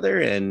imitated each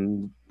other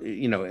and,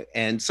 you know,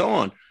 and so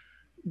on.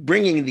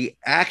 Bringing the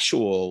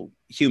actual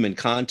human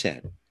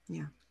content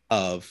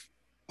of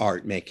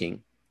art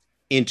making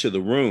into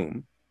the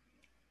room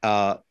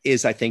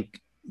is, I think,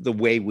 the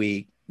way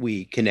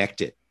we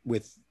connect it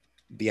with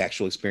the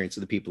actual experience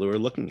of the people who are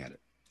looking at it.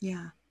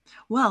 Yeah.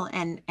 Well,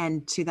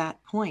 and to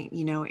that point,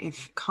 you know,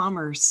 if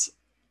commerce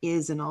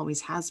is and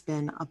always has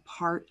been a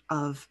part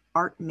of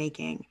art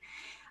making,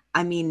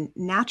 I mean,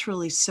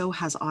 naturally, so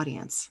has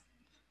audience.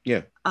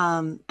 Yeah.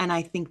 And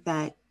I think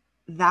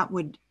that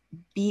would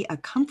be a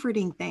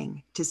comforting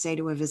thing to say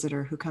to a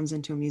visitor who comes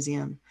into a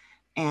museum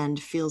and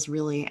feels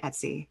really at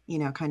sea, you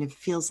know, kind of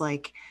feels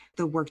like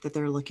the work that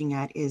they're looking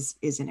at is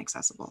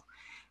inaccessible.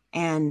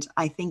 And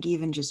I think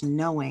even just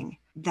knowing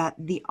that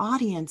the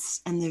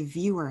audience and the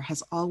viewer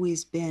has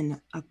always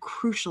been a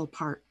crucial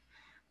part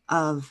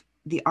of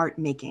the art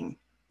making,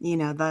 you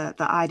know, the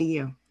eye to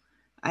you.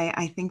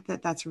 I think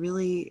that's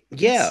really,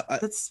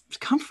 that's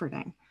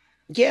comforting.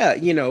 Yeah.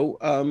 You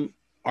know,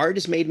 art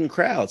is made in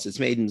crowds. It's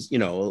made in, you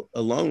know,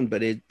 alone,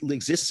 but it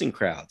exists in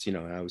crowds. You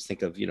know, I always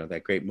think of, you know,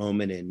 that great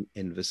moment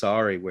in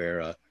Vasari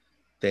where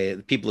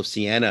the people of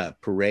Siena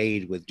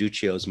parade with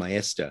Duccio's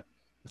Maesta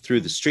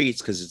through the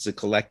streets because it's a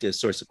collective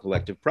source of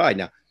collective pride.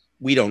 Now,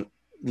 we don't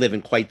live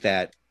in quite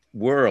that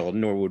world,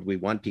 nor would we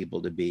want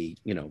people to be,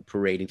 you know,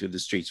 parading through the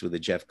streets with a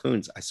Jeff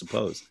Koons, I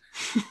suppose.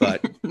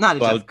 But not a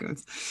Jeff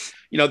Koons.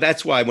 You know,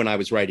 that's why when I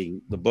was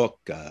writing the book,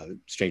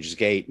 Stranger's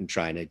Gate, and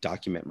trying to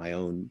document my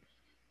own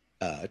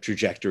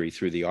trajectory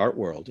through the art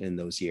world in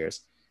those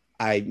years,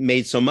 I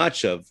made so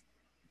much of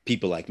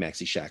people like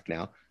Maxi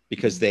Shacknow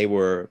because they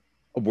were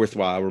a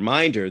worthwhile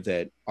reminder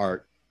that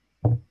art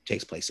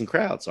takes place in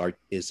crowds. Art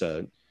is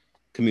a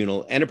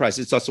communal enterprise.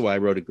 It's also why I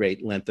wrote a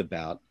great length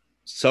about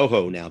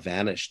Soho, now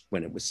vanished,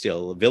 when it was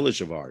still a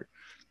village of art,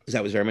 because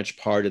that was very much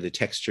part of the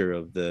texture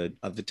of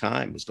the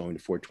time, was going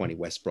to 420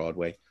 West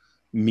Broadway,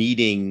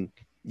 meeting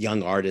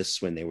young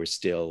artists when they were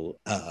still,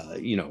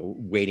 you know,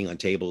 waiting on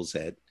tables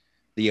at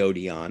the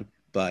Odeon.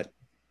 But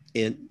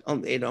it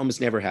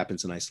almost never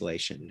happens in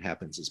isolation. It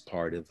happens as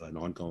part of an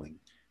ongoing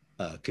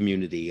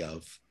community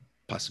of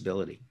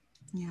possibility.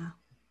 Yeah.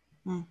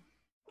 Mm.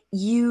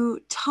 You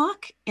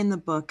talk in the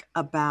book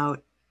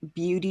about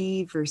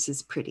beauty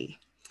versus pretty.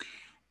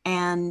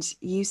 And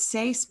you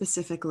say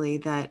specifically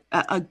that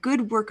a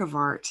good work of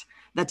art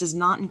that does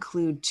not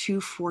include two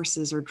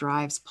forces or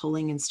drives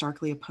pulling in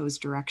starkly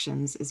opposed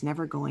directions is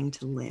never going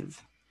to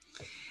live.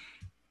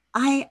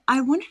 I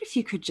wondered if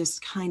you could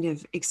just kind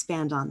of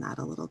expand on that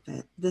a little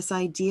bit. This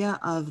idea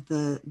of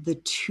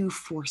the two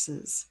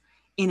forces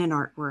in an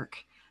artwork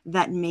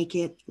that make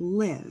it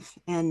live,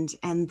 and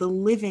the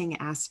living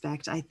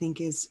aspect, I think,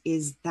 is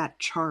that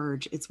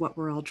charge. It's what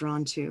we're all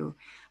drawn to.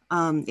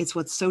 It's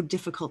what's so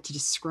difficult to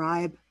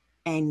describe,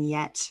 and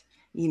yet,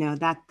 you know,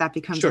 that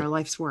becomes our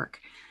life's work.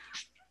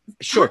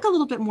 Talk a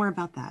little bit more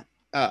about that.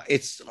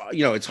 It's,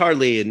 you know, it's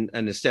hardly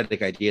an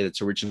aesthetic idea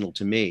that's original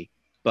to me,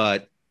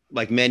 but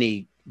like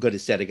many good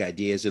aesthetic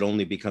ideas, it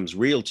only becomes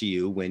real to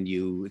you when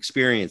you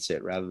experience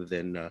it rather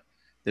than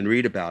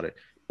read about it.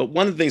 But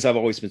one of the things I've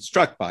always been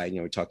struck by, you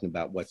know, we're talking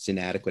about what's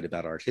inadequate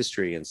about art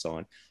history and so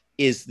on,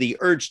 is the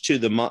urge to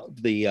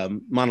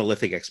the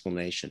monolithic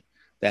explanation.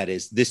 That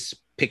is, this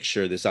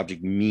picture, this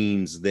object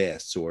means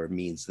this or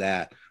means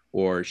that,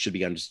 or should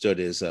be understood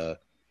as a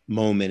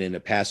moment in a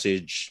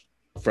passage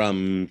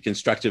from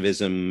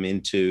constructivism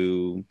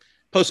into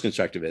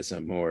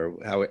post-constructivism,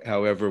 or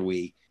however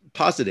we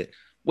posit it.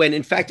 When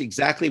in fact,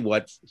 exactly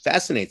what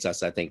fascinates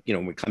us, I think, you know,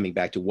 we're coming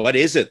back to what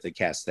is it that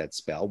casts that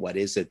spell? What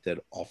is it that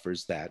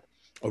offers that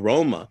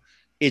aroma?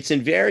 It's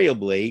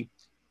invariably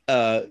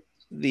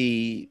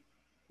the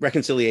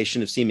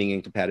reconciliation of seeming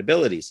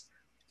incompatibilities,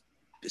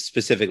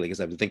 specifically because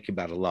I've been thinking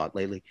about it a lot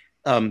lately.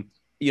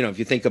 You know, if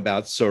you think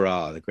about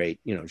Seurat, the great,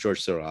 you know,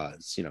 Georges Seurat,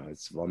 you know,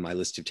 it's on my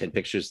list of 10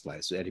 pictures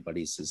list.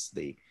 Anybody's is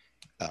the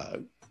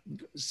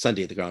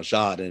Sunday at the Grand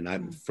Jade.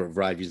 And for a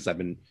variety of reasons, I've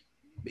been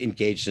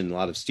engaged in a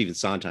lot of Stephen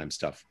Sondheim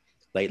stuff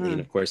lately. And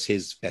of course,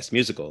 his best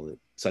musical,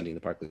 Sunday in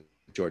the Park with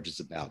George,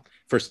 is about,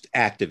 first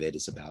act of it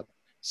is about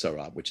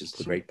Seurat, which is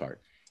the great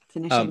part.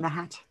 Finishing the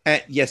hat.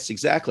 Yes,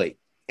 exactly.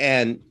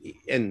 And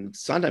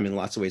Sondheim in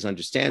lots of ways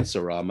understands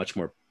Seurat much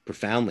more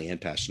profoundly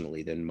and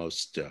passionately than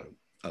most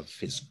of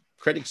his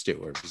critics do,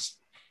 or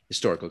his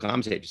historical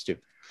commentators do.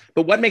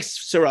 But what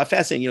makes Seurat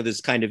fascinating,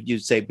 this kind of,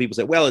 people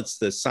say, well, it's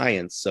the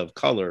science of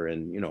color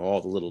and,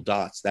 all the little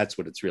dots. That's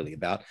what it's really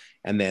about.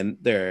 And then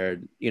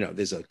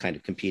there's a kind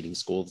of competing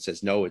school that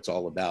says, no, it's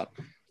all about,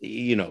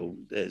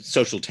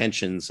 social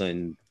tensions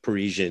in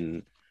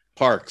Parisian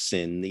parks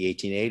in the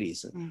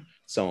 1880s and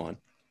so on.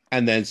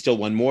 And then still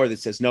one more that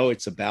says, no,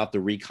 it's about the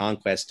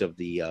reconquest of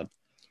the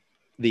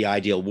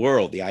ideal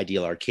world, the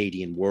ideal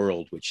Arcadian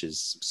world, which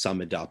is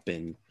summed up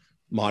in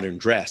modern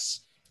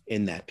dress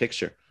in that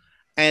picture.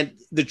 And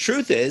the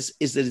truth is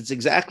that it's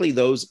exactly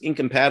those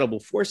incompatible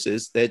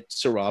forces that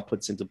Seurat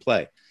puts into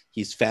play.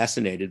 He's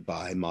fascinated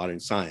by modern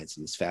science,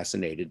 and he's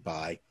fascinated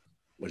by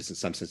what is in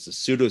some sense the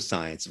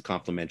pseudoscience of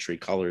complementary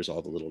colors,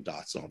 all the little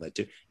dots and all that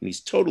too. And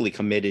he's totally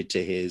committed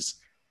to his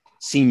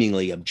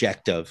seemingly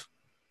objective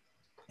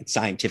and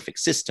scientific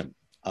system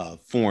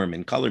of form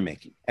and color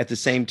making. At the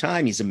same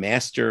time, he's a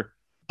master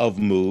of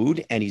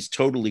mood, and he's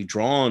totally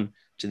drawn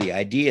to the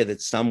idea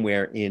that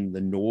somewhere in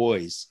the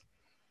noise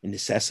and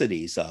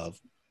necessities of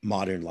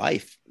modern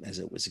life, as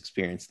it was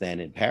experienced then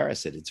in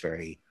Paris at its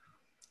very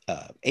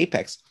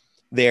apex,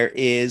 there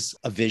is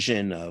a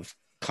vision of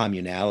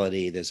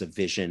communality. There's a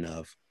vision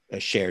of a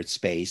shared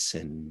space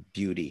and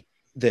beauty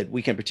that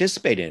we can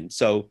participate in.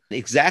 So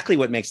exactly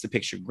what makes the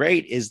picture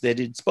great is that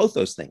it's both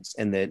those things,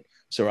 and that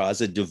Seurat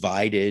is a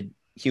divided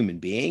human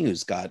being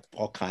who's got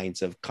all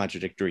kinds of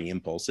contradictory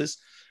impulses,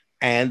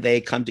 and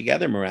they come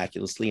together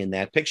miraculously in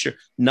that picture,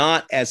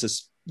 not as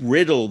a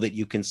riddle that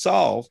you can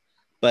solve,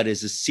 but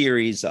as a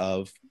series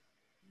of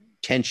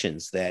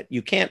tensions that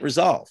you can't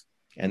resolve.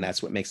 And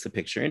that's what makes the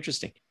picture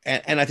interesting.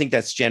 And I think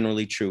that's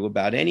generally true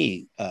about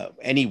any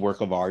work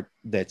of art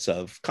that's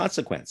of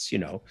consequence,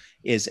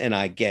 and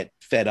I get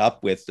fed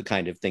up with the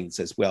kind of thing that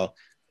says, well,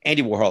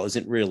 Andy Warhol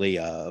isn't really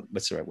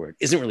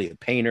isn't really a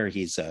painter.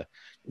 He's a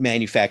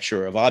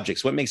manufacturer of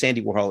objects. What makes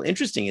Andy Warhol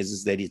interesting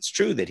is that it's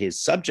true that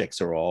his subjects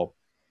are all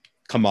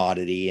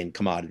commodity and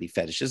commodity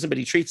fetishism, but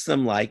he treats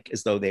them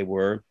as though they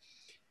were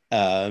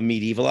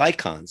medieval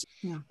icons.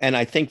 Yeah. And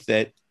I think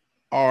that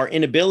our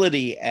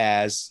inability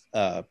as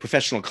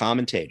professional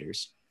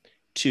commentators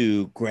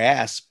to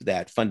grasp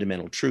that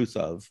fundamental truth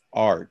of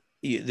art,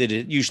 that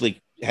it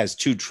usually has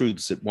two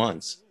truths at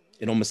once,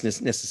 it almost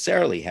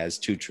necessarily has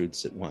two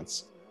truths at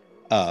once,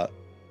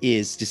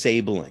 is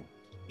disabling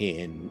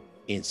in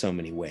so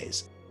many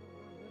ways.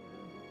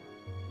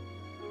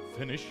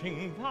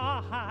 Finishing the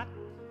hat,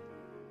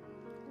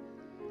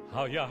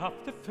 how you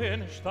have to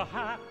finish the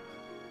hat,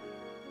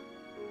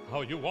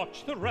 how you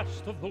watch the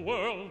rest of the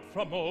world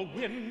from a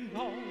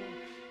window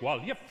while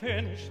you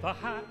finish the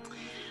hat.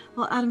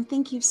 Well, Adam,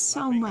 thank you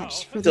so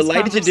much for this.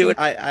 Delighted to do it.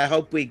 I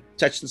hope we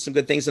touched on some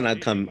good things, and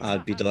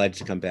I'd be delighted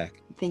to come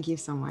back. Thank you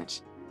so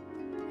much.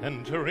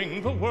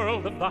 Entering the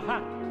world of the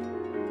hat,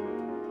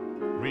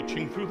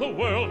 reaching through the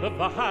world of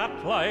the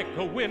hat like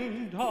a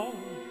window,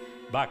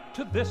 back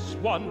to this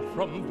one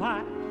from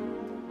that,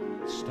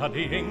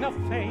 studying a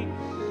face,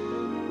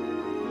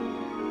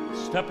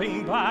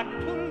 stepping back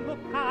to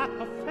look at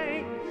a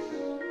face,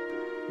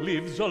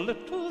 leaves a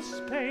little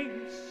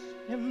space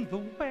in the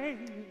way,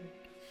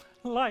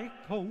 like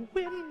a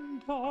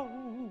window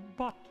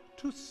but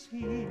to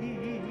see.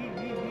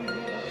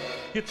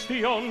 It's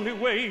the only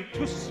way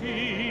to see.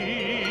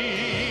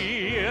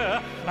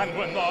 And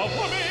when the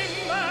woman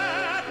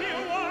that you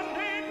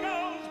wanted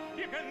goes,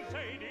 you can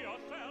say to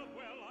yourself,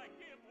 well, I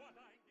give what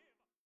I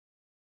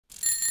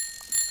give.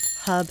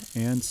 Hub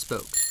and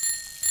Spoke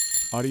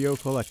Audio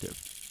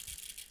Collective.